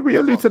ever. When did we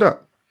allude to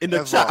that? In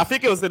the chat, I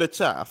think it was in the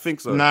chat. I think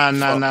so. No.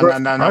 What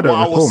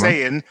I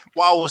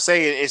was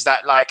saying is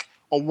that, like,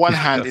 on one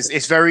hand,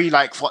 it's very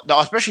like,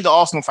 especially the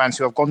Arsenal fans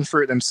who have gone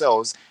through it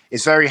themselves.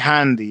 It's very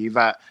handy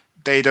that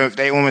they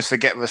almost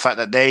forget the fact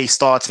that they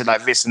started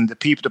like this, and the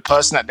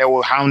person that they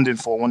were hounding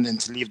for wanting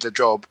to leave the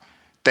job,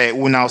 they're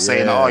all now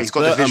saying, "Oh, he's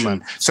got the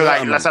vision." So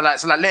let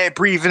it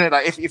breathe in it.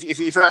 Like if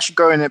you're actually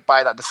going it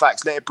by like the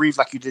facts, let it breathe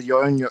like you did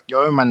your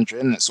own manager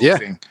in it sort of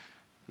thing.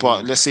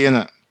 But let's see in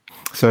it.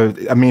 So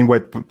I mean,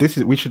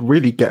 we should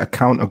really get a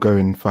counter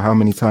going for how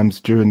many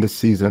times during this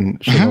season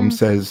Shalom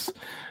says,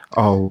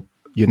 "Oh,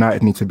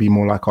 United need to be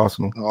more like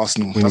Arsenal." The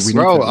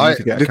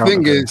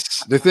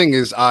thing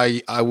is,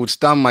 I would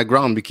stand my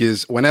ground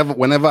because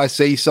whenever I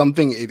say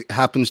something, it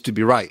happens to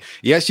be right.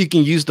 Yes, you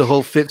can use the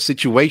whole 5th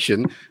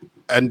situation,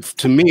 and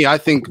to me, I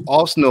think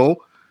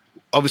Arsenal,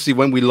 obviously,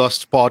 when we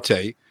lost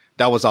Partey,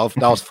 that was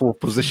 4th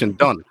position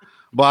done.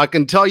 But I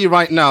can tell you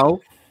right now.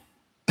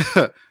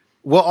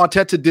 What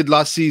Arteta did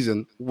last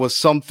season was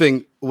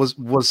something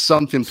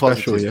something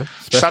special, positive.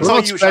 Shall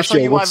I tell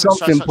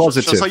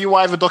you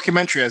why the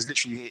documentary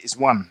is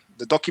one.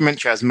 The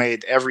documentary has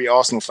made every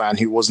Arsenal fan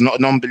who was not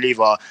a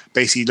non-believer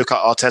basically look at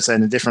Arteta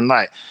in a different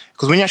light.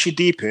 Because when you actually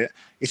deep it,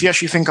 if you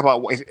actually think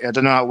about, I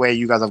don't know where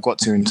you guys have got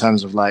to in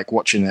terms of like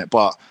watching it,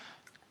 but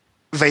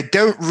they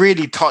don't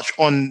really touch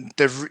on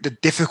the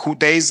difficult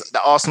days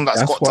that Arsenal got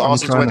to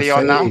Arsenal where they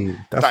are now.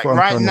 Like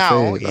right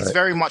now, it's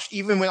very much,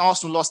 even when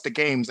Arsenal lost the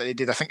games that they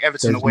did, I think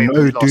Everton away,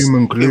 it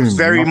was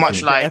very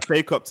much like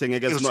FA Cup thing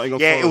against Nottingham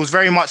Forest. Yeah, it was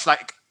very much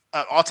like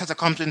Arteta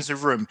comes into the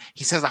room,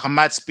 he says like a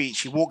mad speech,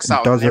 he walks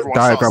out, does a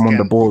diagram on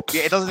the board.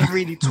 Yeah, it doesn't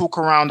really talk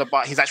around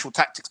about his actual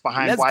tactics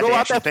behind why they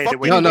actually played the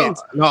way they did.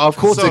 No, of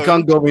course they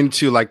can't go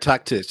into like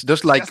tactics.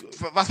 Just like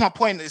that's my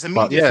point. It's a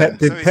media.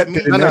 Pep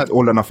did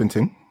all or nothing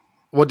thing.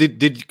 Well,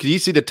 did you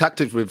see the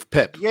tactics with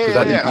Pep?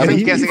 Yeah. I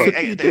think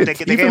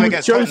the game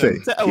against Jose.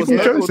 Was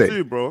Jose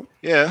too, bro.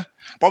 Yeah,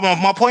 but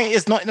my point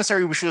is not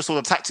necessarily we should have saw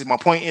the tactics. My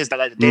point is that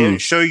like, they don't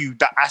show you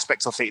that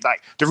aspect of it.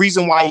 Like the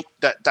reason why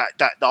that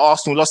the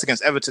Arsenal lost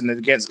against Everton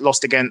and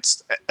lost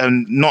against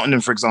Nottingham,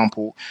 for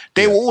example,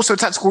 they were also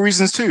tactical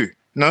reasons too.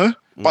 No.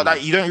 But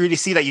like you don't really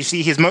see that. You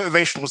see his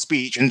motivational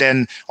speech, and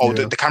then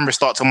the camera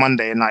starts on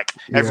Monday, and like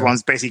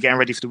everyone's basically getting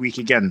ready for the week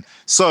again.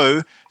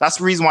 So that's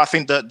the reason why I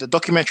think the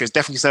documentary has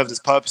definitely served its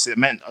purpose. It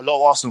meant a lot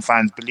of Arsenal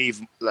fans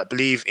believe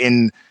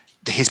in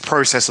his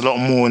process a lot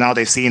more now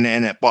they've seen it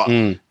in it, but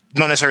not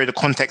necessarily the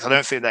context. I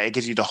don't think that it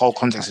gives you the whole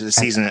context of the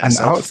season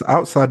itself.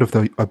 Outside of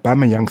the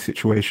Aubameyang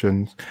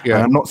situations,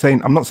 and I'm not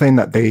saying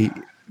that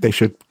they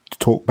should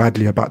talk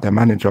badly about their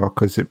manager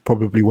because it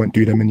probably won't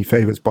do them any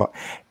favors, but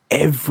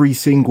every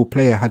single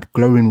player had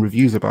glowing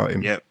reviews about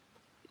him. Yep.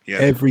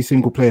 Every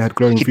single player had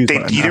glowing reviews.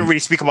 You didn't really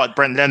speak about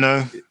Brent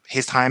Leno,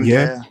 his time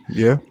there.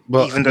 Yeah.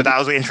 But, even though that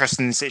was an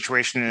interesting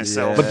situation in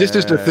itself. But this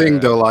is the thing,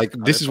 though. Like,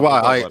 this is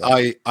why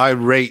I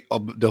rate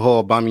the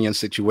whole Aubameyang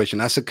situation.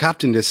 As a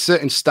captain, there's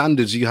certain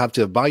standards you have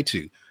to abide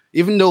to.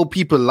 Even though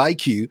people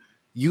like you,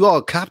 you are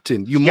a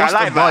captain. You must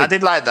I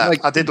did like that.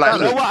 I did like that.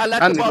 You know what I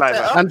liked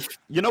about him?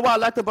 You know what I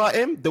liked about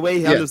him? The way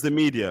he handles the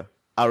media.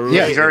 I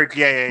rate the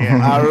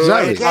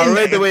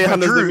way he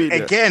handles the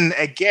media.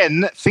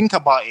 Again, think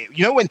about it.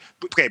 You know when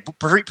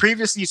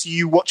previously to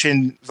you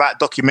watching that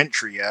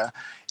documentary,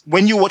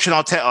 when you're watching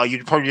Arteta,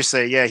 you'd probably just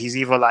say, he's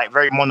either like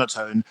very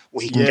monotone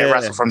or he can get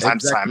rattled from time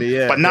to time.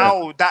 Yeah, but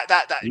now that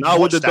now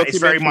with the it's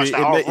very much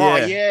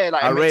like,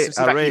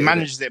 he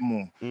manages it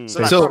more.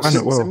 So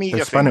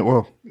explain it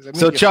well.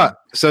 So chat.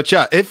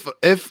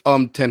 If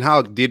Ten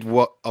Hag did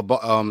what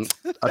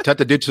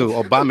Arteta did to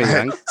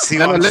Aubameyang,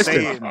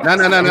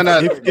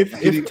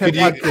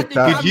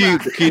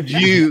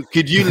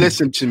 could you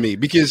listen to me?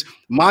 Because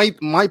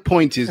my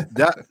point is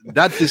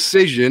that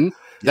decision.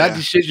 That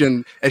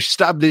decision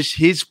established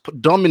his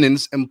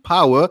dominance and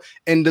power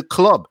in the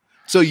club.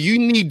 So you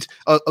need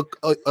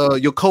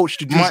your coach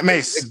to do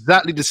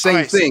exactly the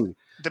same thing.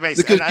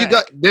 Because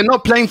they're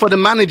not playing for the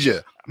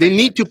manager. They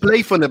need to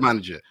play for the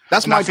manager.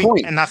 That's my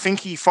point. And I think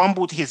he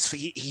fumbled his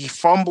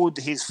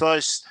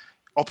first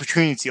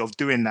opportunity of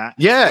doing that.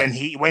 Yeah.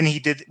 When he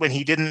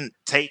didn't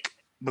take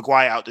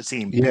Maguire out the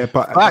team. Yeah,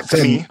 but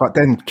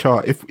then,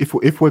 Chart,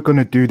 if we're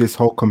gonna do this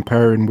whole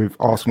comparing with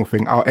Arsenal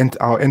thing,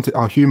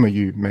 I'll humour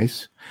you,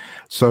 Mace.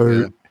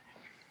 So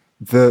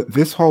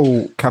this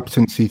whole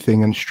captaincy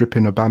thing and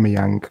stripping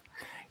Aubameyang,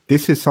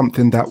 this is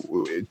something that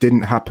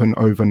didn't happen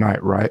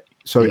overnight, right?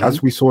 So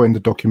as we saw in the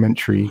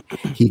documentary,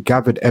 he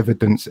gathered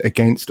evidence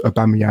against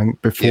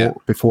Aubameyang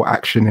before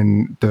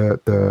actioning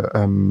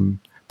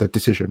the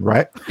decision,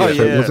 right?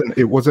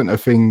 It wasn't a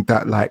thing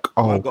that like,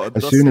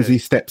 as soon as he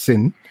steps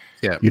in.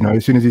 Yeah,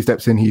 as soon as he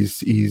steps in,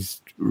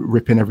 he's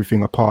ripping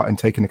everything apart and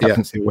taking the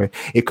captaincy away.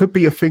 It could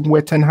be a thing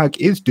where Ten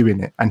Hag is doing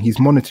it and he's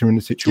monitoring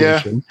the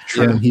situation,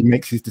 and he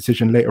makes his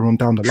decision later on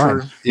down the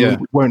line. We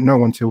won't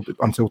know until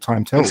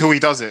time tells. Until he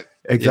does it.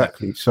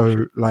 Exactly. Yeah.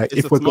 So, like,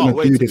 if we're going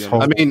to do this whole,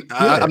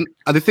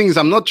 the thing is,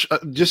 I'm not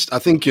I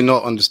think you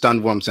not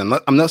understand what I'm saying.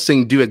 I'm not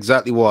saying do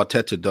exactly what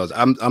Arteta does.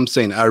 I'm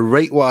saying I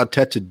rate what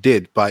Arteta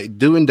did. By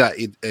doing that,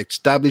 it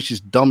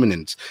establishes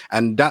dominance,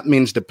 and that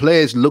means the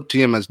players look to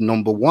him as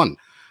number one.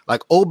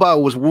 Like Oba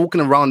was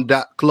walking around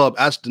that club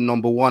as the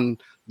number one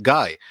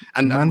guy,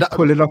 and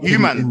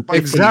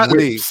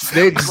exactly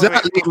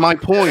my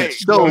point.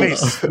 So,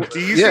 do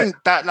you think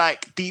that,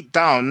 like, deep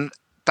down,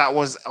 that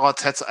was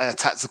Arteta a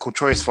tactical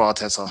choice for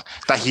Arteta,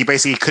 that he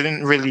basically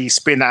couldn't really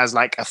spin as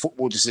like a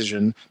football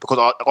decision,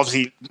 because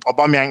obviously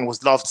Aubameyang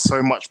was loved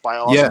so much by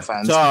Arsenal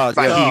fans.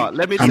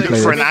 Let me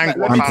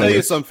tell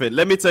you something.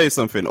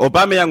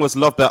 Aubameyang was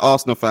loved by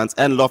Arsenal fans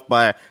and loved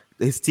by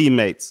his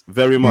teammates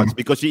very much,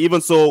 because you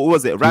even saw, who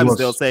was it,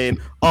 Ramsdale saying,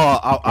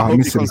 I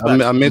hope he comes back.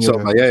 I miss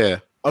him.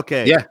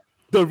 Okay. Yeah.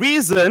 The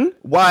reason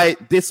why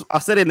this, I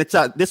said in the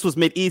chat, this was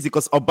made easy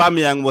because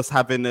Aubameyang was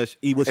having a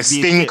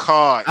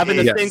stinker.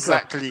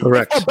 Exactly.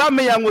 Correct. If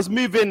Aubameyang was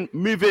moving,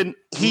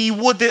 he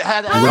would have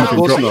had.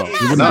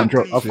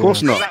 Of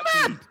course not.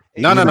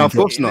 No, of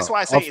course not. That's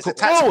why I say it's a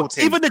tactical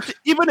team.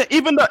 Even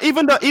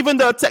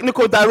the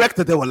technical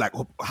director, they were like,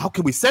 how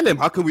can we sell him?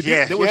 How can we?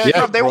 They were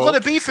going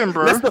to beef him,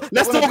 bro.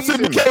 Let's talk to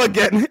Mikel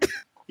again.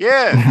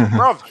 Yeah,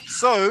 bro.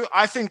 So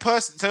I think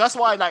so that's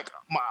why, like,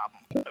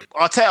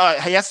 Arteta,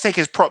 he has to take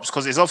his props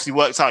because it's obviously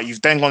worked out.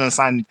 You've then gone and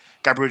signed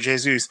Gabriel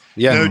Jesus.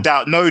 Yeah,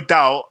 no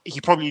doubt.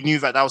 He probably knew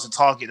that was a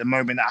target the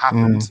moment that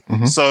happened.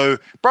 So,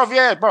 bro,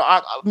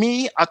 I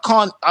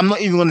can't. I'm not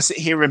even going to sit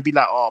here and be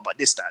like, but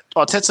this, that.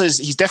 Arteta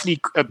he's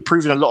definitely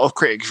proven a lot of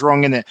critics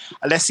wrong in it.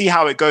 Let's see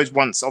how it goes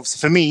once.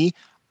 Obviously, for me,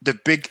 the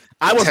big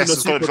test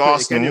is going to be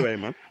Arsenal. Anyway,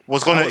 man.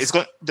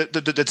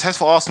 The test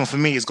for Arsenal for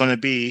me is going to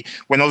be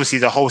when obviously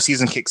the whole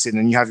season kicks in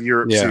and you have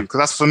Europe too, because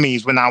that's for me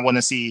is when I want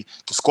to see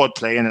the squad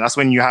play, and that's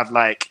when you have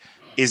like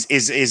is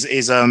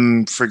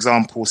for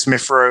example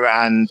Smith Rowe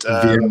and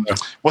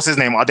what's his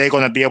name, are they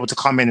going to be able to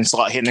come in and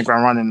start hitting the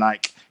ground running,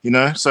 like,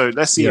 so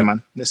let's see,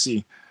 man, let's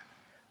see.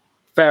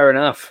 Fair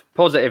enough.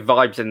 Positive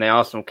vibes in the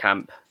Arsenal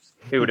camp.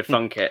 Who would have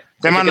thunk it?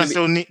 Them man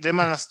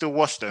are still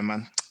washed though,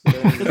 man.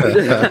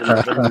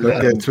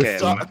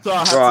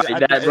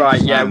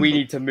 Right. Yeah, we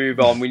need to move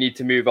on.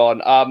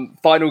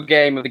 Final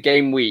game of the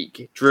game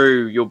week.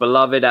 Drew, your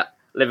beloved at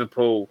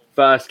Liverpool.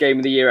 First game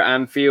of the year at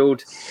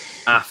Anfield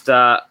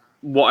after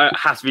what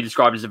has to be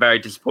described as a very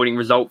disappointing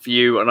result for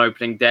you on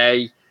opening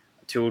day.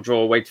 2-2 draw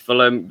away to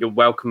Fulham. You're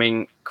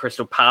welcoming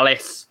Crystal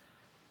Palace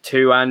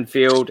to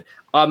Anfield.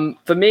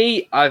 For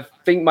me, I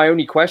think my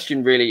only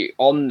question really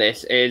on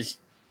this is,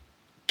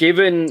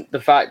 given the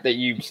fact that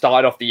you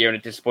started off the year on a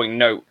disappointing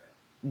note,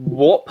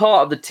 what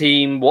part of the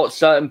team, what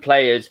certain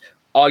players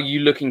are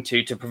you looking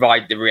to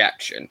provide the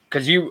reaction?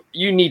 Because you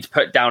need to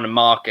put down a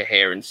marker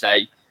here and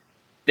say,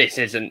 this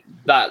isn't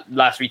that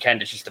last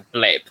weekend is just a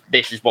blip.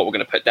 This is what we're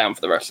going to put down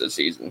for the rest of the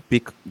season.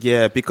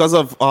 Because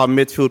of our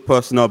midfield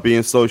personnel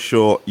being so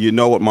short, you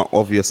know what my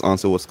obvious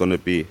answer was going to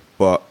be.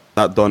 But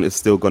that Don is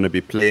still going to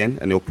be playing,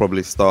 and he'll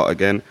probably start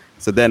again.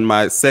 So then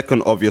my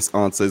second obvious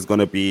answer is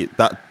going to be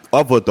that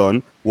other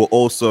Don will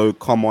also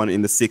come on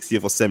in the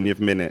 60th or 70th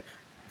minute.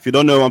 If you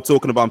don't know what I'm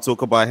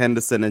talking about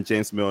Henderson and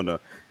James Milner.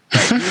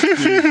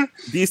 Like,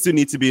 these two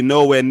need to be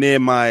nowhere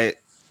near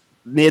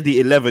the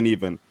 11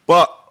 even.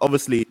 But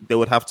obviously they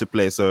would have to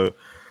play. So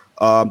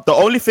the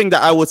only thing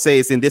that I would say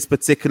is in this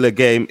particular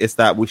game is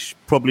that we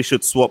probably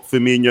should swap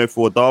Firmino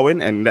for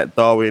Darwin and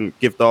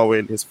give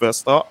Darwin his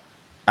first start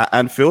at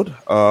Anfield.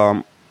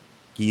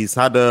 He's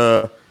had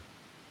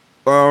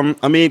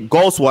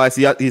goals-wise,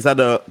 he's had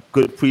a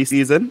good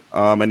preseason,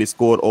 and he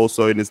scored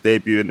also in his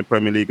debut in the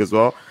Premier League as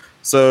well.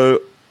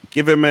 So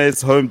give him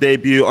his home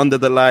debut under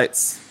the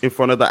lights in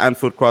front of the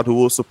Anfield crowd who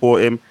will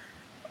support him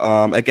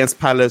against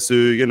Palace,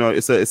 who,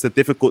 it's a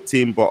difficult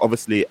team, but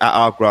obviously at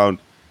our ground,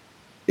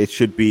 it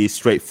should be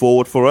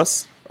straightforward for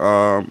us.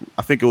 I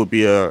think it will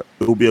be a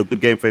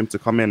good game for him to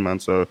come in, man.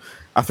 So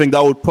I think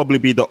that would probably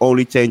be the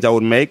only change I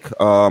would make.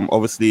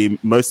 Obviously,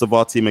 most of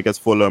our team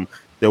against Fulham,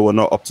 they were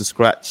not up to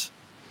scratch.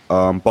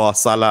 Bar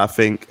Salah, I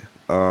think.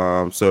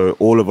 So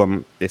all of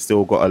them, they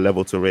still got a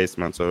level to raise,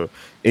 man. So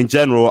in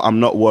general, I'm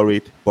not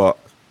worried, but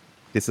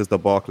this is the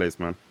Barclays,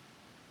 man.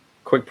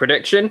 Quick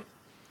prediction.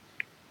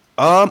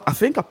 I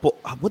think I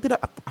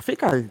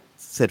think I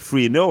said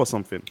 3-0 or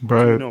something.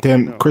 Bro,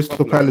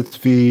 Crystal Palace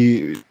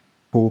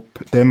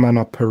them man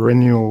are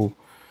perennial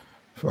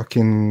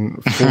fucking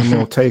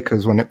 4-0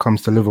 takers when it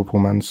comes to Liverpool,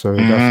 man. So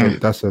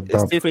that's a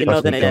dub.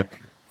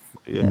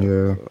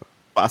 Yeah.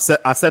 I said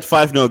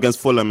 5-0 against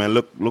Fulham, and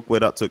look where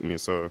that took me.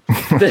 So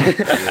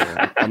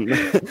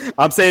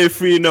I'm saying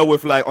 3-0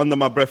 with like under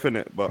my breath in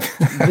it, but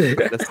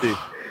let's see.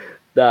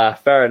 Nah,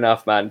 fair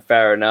enough, man.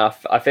 Fair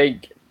enough. I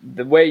think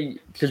the way,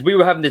 because we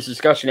were having this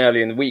discussion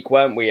earlier in the week,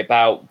 weren't we,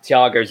 about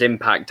Thiago's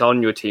impact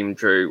on your team,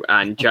 Drew,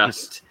 and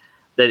just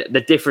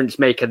the difference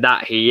maker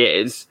that he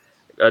is.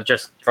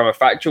 Just from a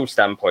factual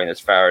standpoint,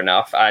 that's fair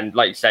enough. And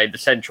like you say, the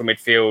central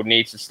midfield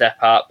needs to step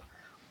up.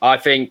 I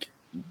think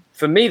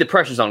for me, the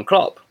pressure's on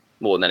Klopp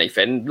more than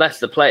anything, less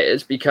the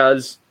players,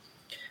 because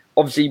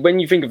obviously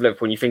when you think of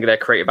Liverpool, you think of their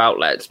creative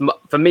outlets.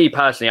 For me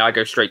personally, I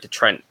go straight to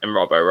Trent and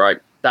Robbo, right?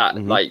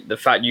 That like the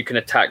fact you can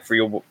attack for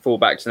your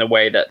fullbacks in a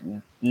way that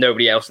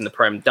nobody else in the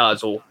Prem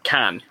does or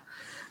can.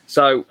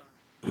 So,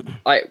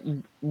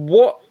 do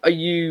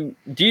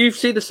you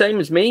see the same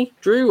as me,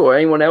 Drew, or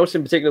anyone else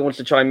in particular wants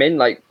to chime in?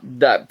 Like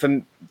that,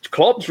 from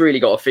Klopp's really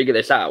got to figure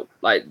this out.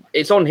 Like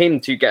it's on him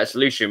to get a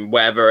solution,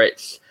 whether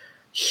it's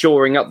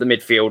shoring up the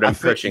midfield and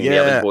pushing the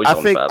other boys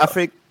on further. I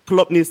think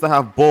Klopp needs to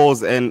have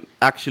balls and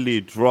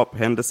actually drop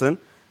Henderson.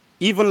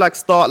 Even like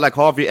start like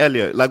Harvey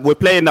Elliott. Like we're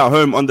playing at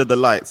home under the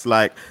lights.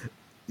 Like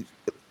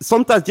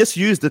sometimes just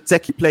use the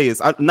techie players.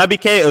 Naby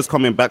Keita's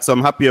coming back, so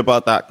I'm happy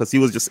about that because he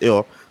was just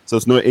ill. So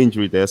there's no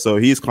injury there. So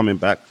he's coming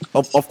back.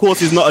 Of course,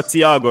 he's not a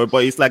Thiago,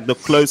 but he's like the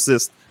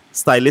closest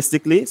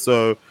stylistically.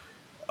 So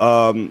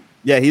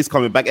he's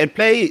coming back. And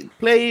play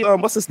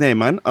what's his name,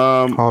 man?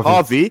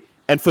 Harvey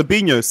and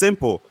Fabinho,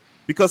 simple.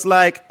 Because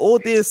like all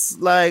this,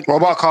 like what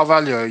about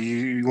Carvalho?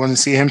 You want to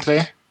see him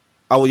play?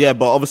 Oh yeah,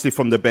 but obviously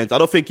from the bench. I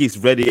don't think he's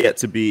ready yet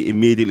to be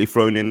immediately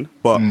thrown in.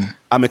 But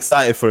I'm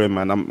excited for him,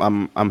 man.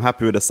 I'm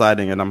happy with the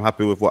signing, and I'm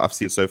happy with what I've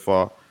seen so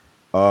far.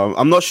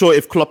 I'm not sure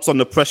if Klopp's on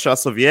the pressure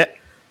as of yet,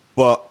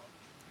 but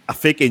I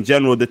think in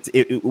general that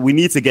we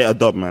need to get a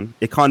dub, man.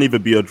 It can't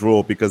even be a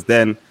draw because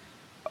then,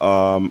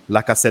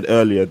 like I said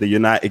earlier, the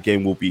United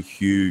game will be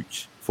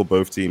huge for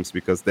both teams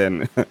because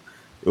then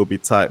it'll be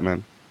tight,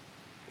 man.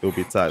 It'll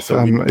be tight.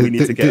 So we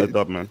need to get a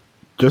dub, man.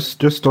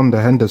 Just on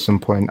the Henderson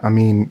point, I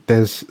mean,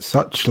 there's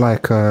such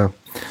like a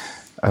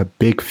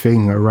big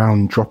thing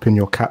around dropping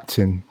your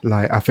captain.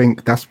 Like, I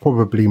think that's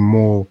probably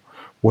more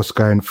what's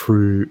going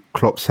through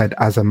Klopp's head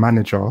as a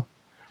manager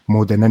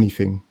more than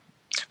anything.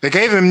 They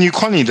gave him new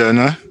Connie, though,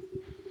 no?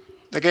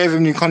 They gave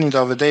him new Connie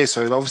the other day,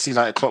 so obviously,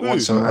 like, Klopp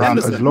wants him around.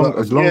 As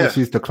long as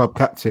he's the club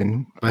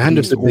captain,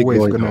 Henderson's always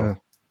boy, gonna.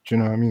 Do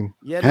you know what I mean?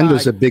 Yeah,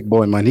 Henderson's a big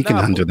boy, man. He can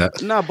handle that.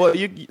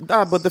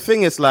 But the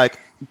thing is, like,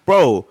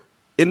 bro,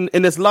 in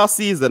his last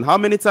season, how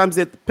many times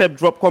did Pep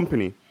drop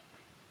company?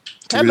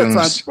 10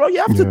 times, bro. You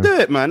have to do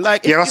it, man.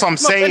 Like, that's what I'm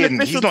saying.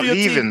 He's not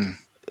leaving.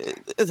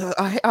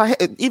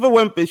 Even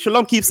when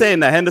Shalom keeps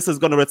saying that Henderson's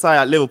going to retire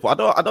at Liverpool,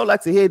 I don't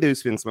like to hear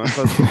those things, man.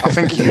 I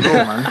think he will,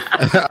 man.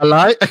 I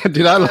lie?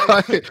 Did I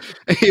lie?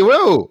 He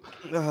will.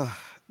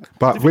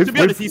 But to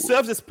be honest, he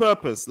serves his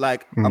purpose.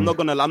 Like I'm not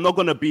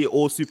gonna be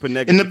all super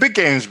negative. In the big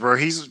games, bro,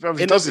 he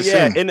does his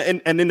thing.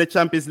 And in the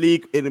Champions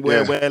League,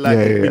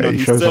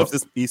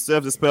 he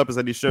serves his purpose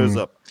and he shows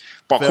up.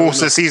 But of course,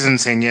 the season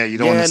thing, you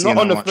don't want to see him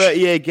not on the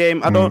 30-year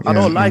game. I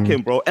don't like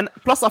him, bro. And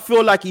plus, I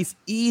feel like he's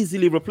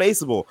easily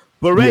replaceable.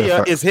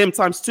 Barella is him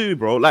times 2,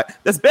 bro. Like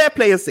there's bare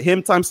players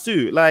him times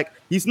 2. Like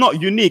he's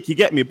not unique, you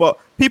get me? But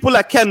people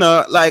like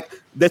Kenner, like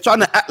they're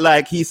trying to act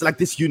like he's like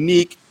this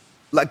unique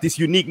like this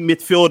unique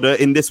midfielder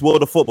in this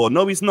world of football.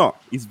 No, he's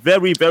not. He's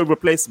very, very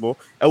replaceable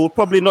and will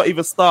probably not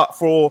even start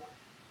for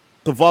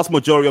the vast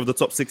majority of the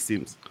top 6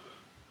 teams.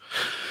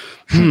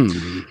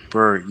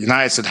 Bro,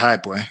 United said hi,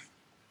 boy.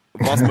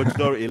 Vast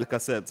majority, like I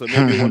said. So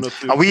maybe 1 or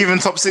 2. Are we even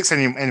top 6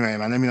 anyway,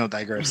 man? Let me not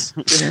digress.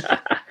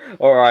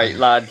 All right,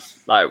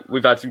 lads. Like,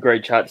 we've had some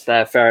great chats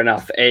there. Fair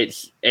enough.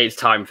 It's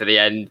time for the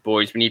end,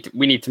 boys. We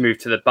need to move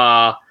to the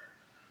bar.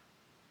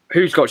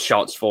 Who's got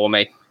shots for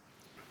me?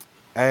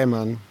 Hey,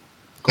 man.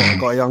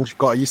 Got a young.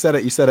 You said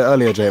it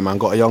earlier, Jay, man.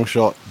 Got a young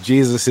shot.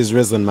 Jesus is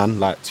risen,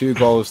 man. Like 2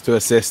 goals, 2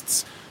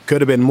 assists.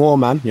 Could have been more,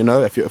 man. You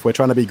know, if we're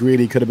trying to be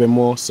greedy, could have been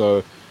more.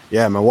 So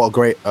yeah, man. What a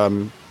great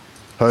home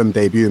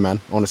debut,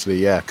 man. Honestly,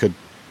 yeah, could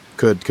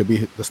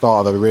be the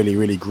start of a really,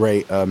 really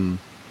great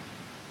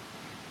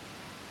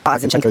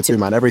Zinchenko too,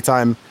 man. Every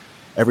time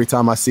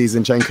I see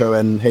Zinchenko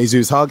and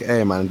Jesus hug,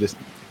 hey, man, just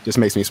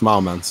makes me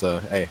smile, man. So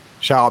hey,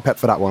 shout out Pep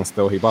for that one.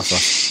 Still, he bust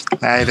us.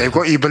 Hey, they've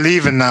got you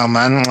believing now,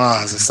 man. Oh,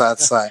 it's a sad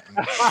sight.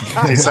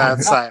 It's a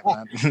sad sight,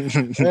 man.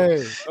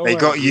 Hey, they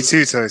got you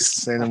too, Toast.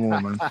 Say no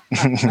more, man.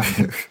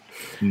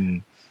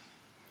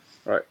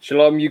 All right,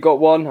 Shalom, you got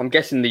one? I'm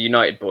guessing the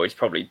United boys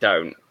probably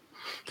don't.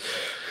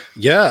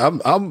 Yeah,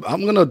 I'm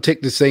gonna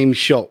take the same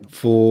shot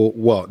for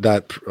what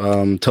that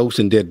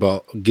Tosin did,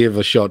 but give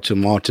a shot to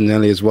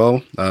Martinelli as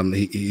well.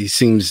 He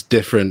seems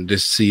different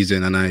this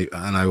season, and I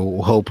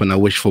hope and I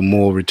wish for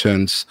more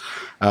returns.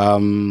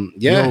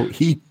 Yeah,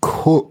 he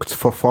cooked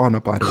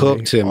Fofana, by the way.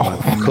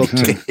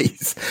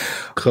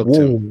 Cooked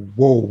him.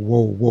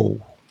 Whoa.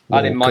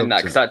 I didn't mind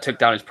that because that took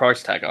down his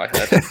price tag, I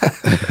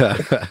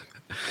heard.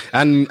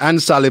 and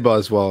Saliba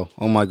as well.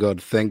 Oh my God!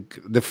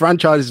 The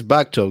franchise is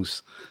back,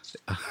 Toast.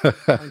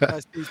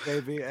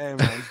 Baby. Hey,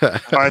 man.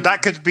 All right,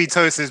 that could be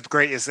Toast's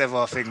greatest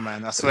ever thing,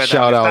 man. I swear.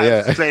 Shout out,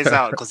 that plays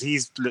out because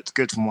he's looked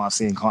good from what I've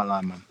seen. Can't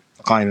lie, man.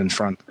 I can't even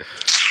front.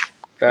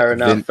 Fair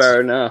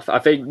enough. I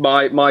think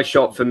my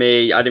shot for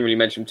me, I didn't really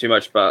mention too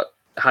much, but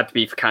it had to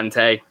be for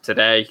Kante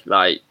today.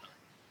 Like,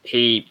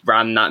 he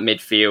ran that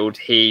midfield.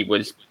 He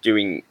was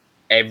doing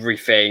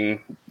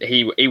everything.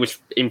 He was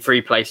in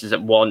 3 places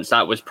at once.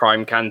 That was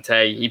prime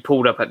Kante. He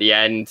pulled up at the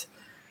end.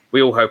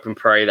 We all hope and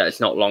pray that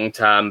it's not long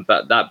term,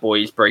 but that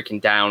boy is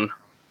breaking down.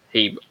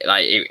 He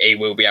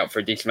will be out for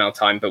a decent amount of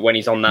time, but when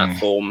he's on that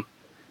form,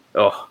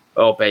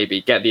 oh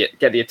baby, get the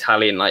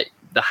Italian, like,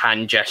 the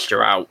hand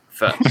gesture out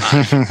for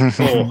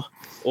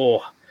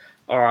all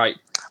right.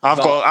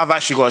 I've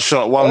actually got a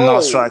shot. One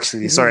last shot,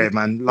 actually. Sorry,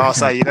 man.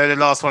 Last night, the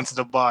last one to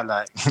the bar.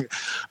 Like,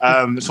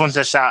 just wanted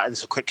to shout.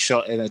 It's a quick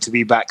shot, to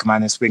be back,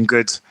 man. It's been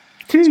good.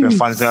 It's been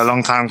fun. It's been a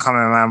long time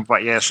coming, man.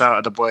 But yeah, shout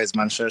out the boys,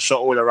 man. Shot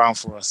all around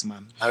for us,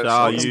 man.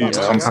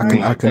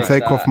 I can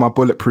take off my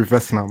bulletproof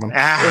vest now, man.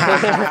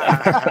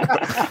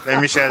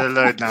 Let me share the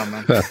load now,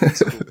 man.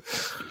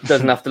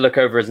 Doesn't have to look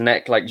over his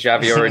neck like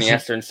Xavi or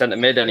Iniesta in centre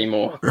mid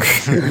anymore.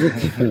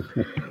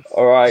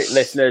 All right,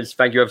 listeners,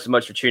 thank you ever so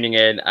much for tuning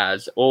in.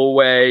 As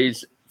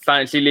always,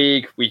 Fantasy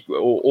League, we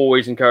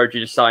always encourage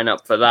you to sign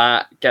up for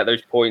that. Get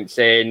those points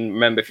in.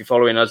 Remember, if you're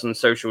following us on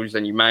socials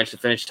and you manage to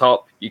finish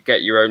top, you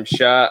get your own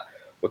shirt.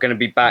 We're going to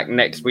be back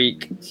next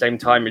week, same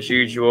time as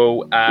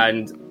usual.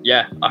 And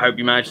yeah, I hope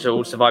you manage to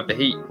all survive the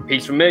heat.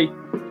 Peace from me.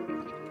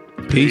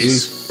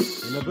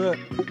 Peace. In a bit.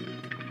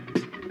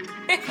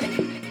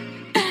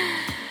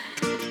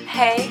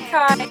 Hey,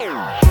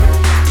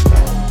 Kai.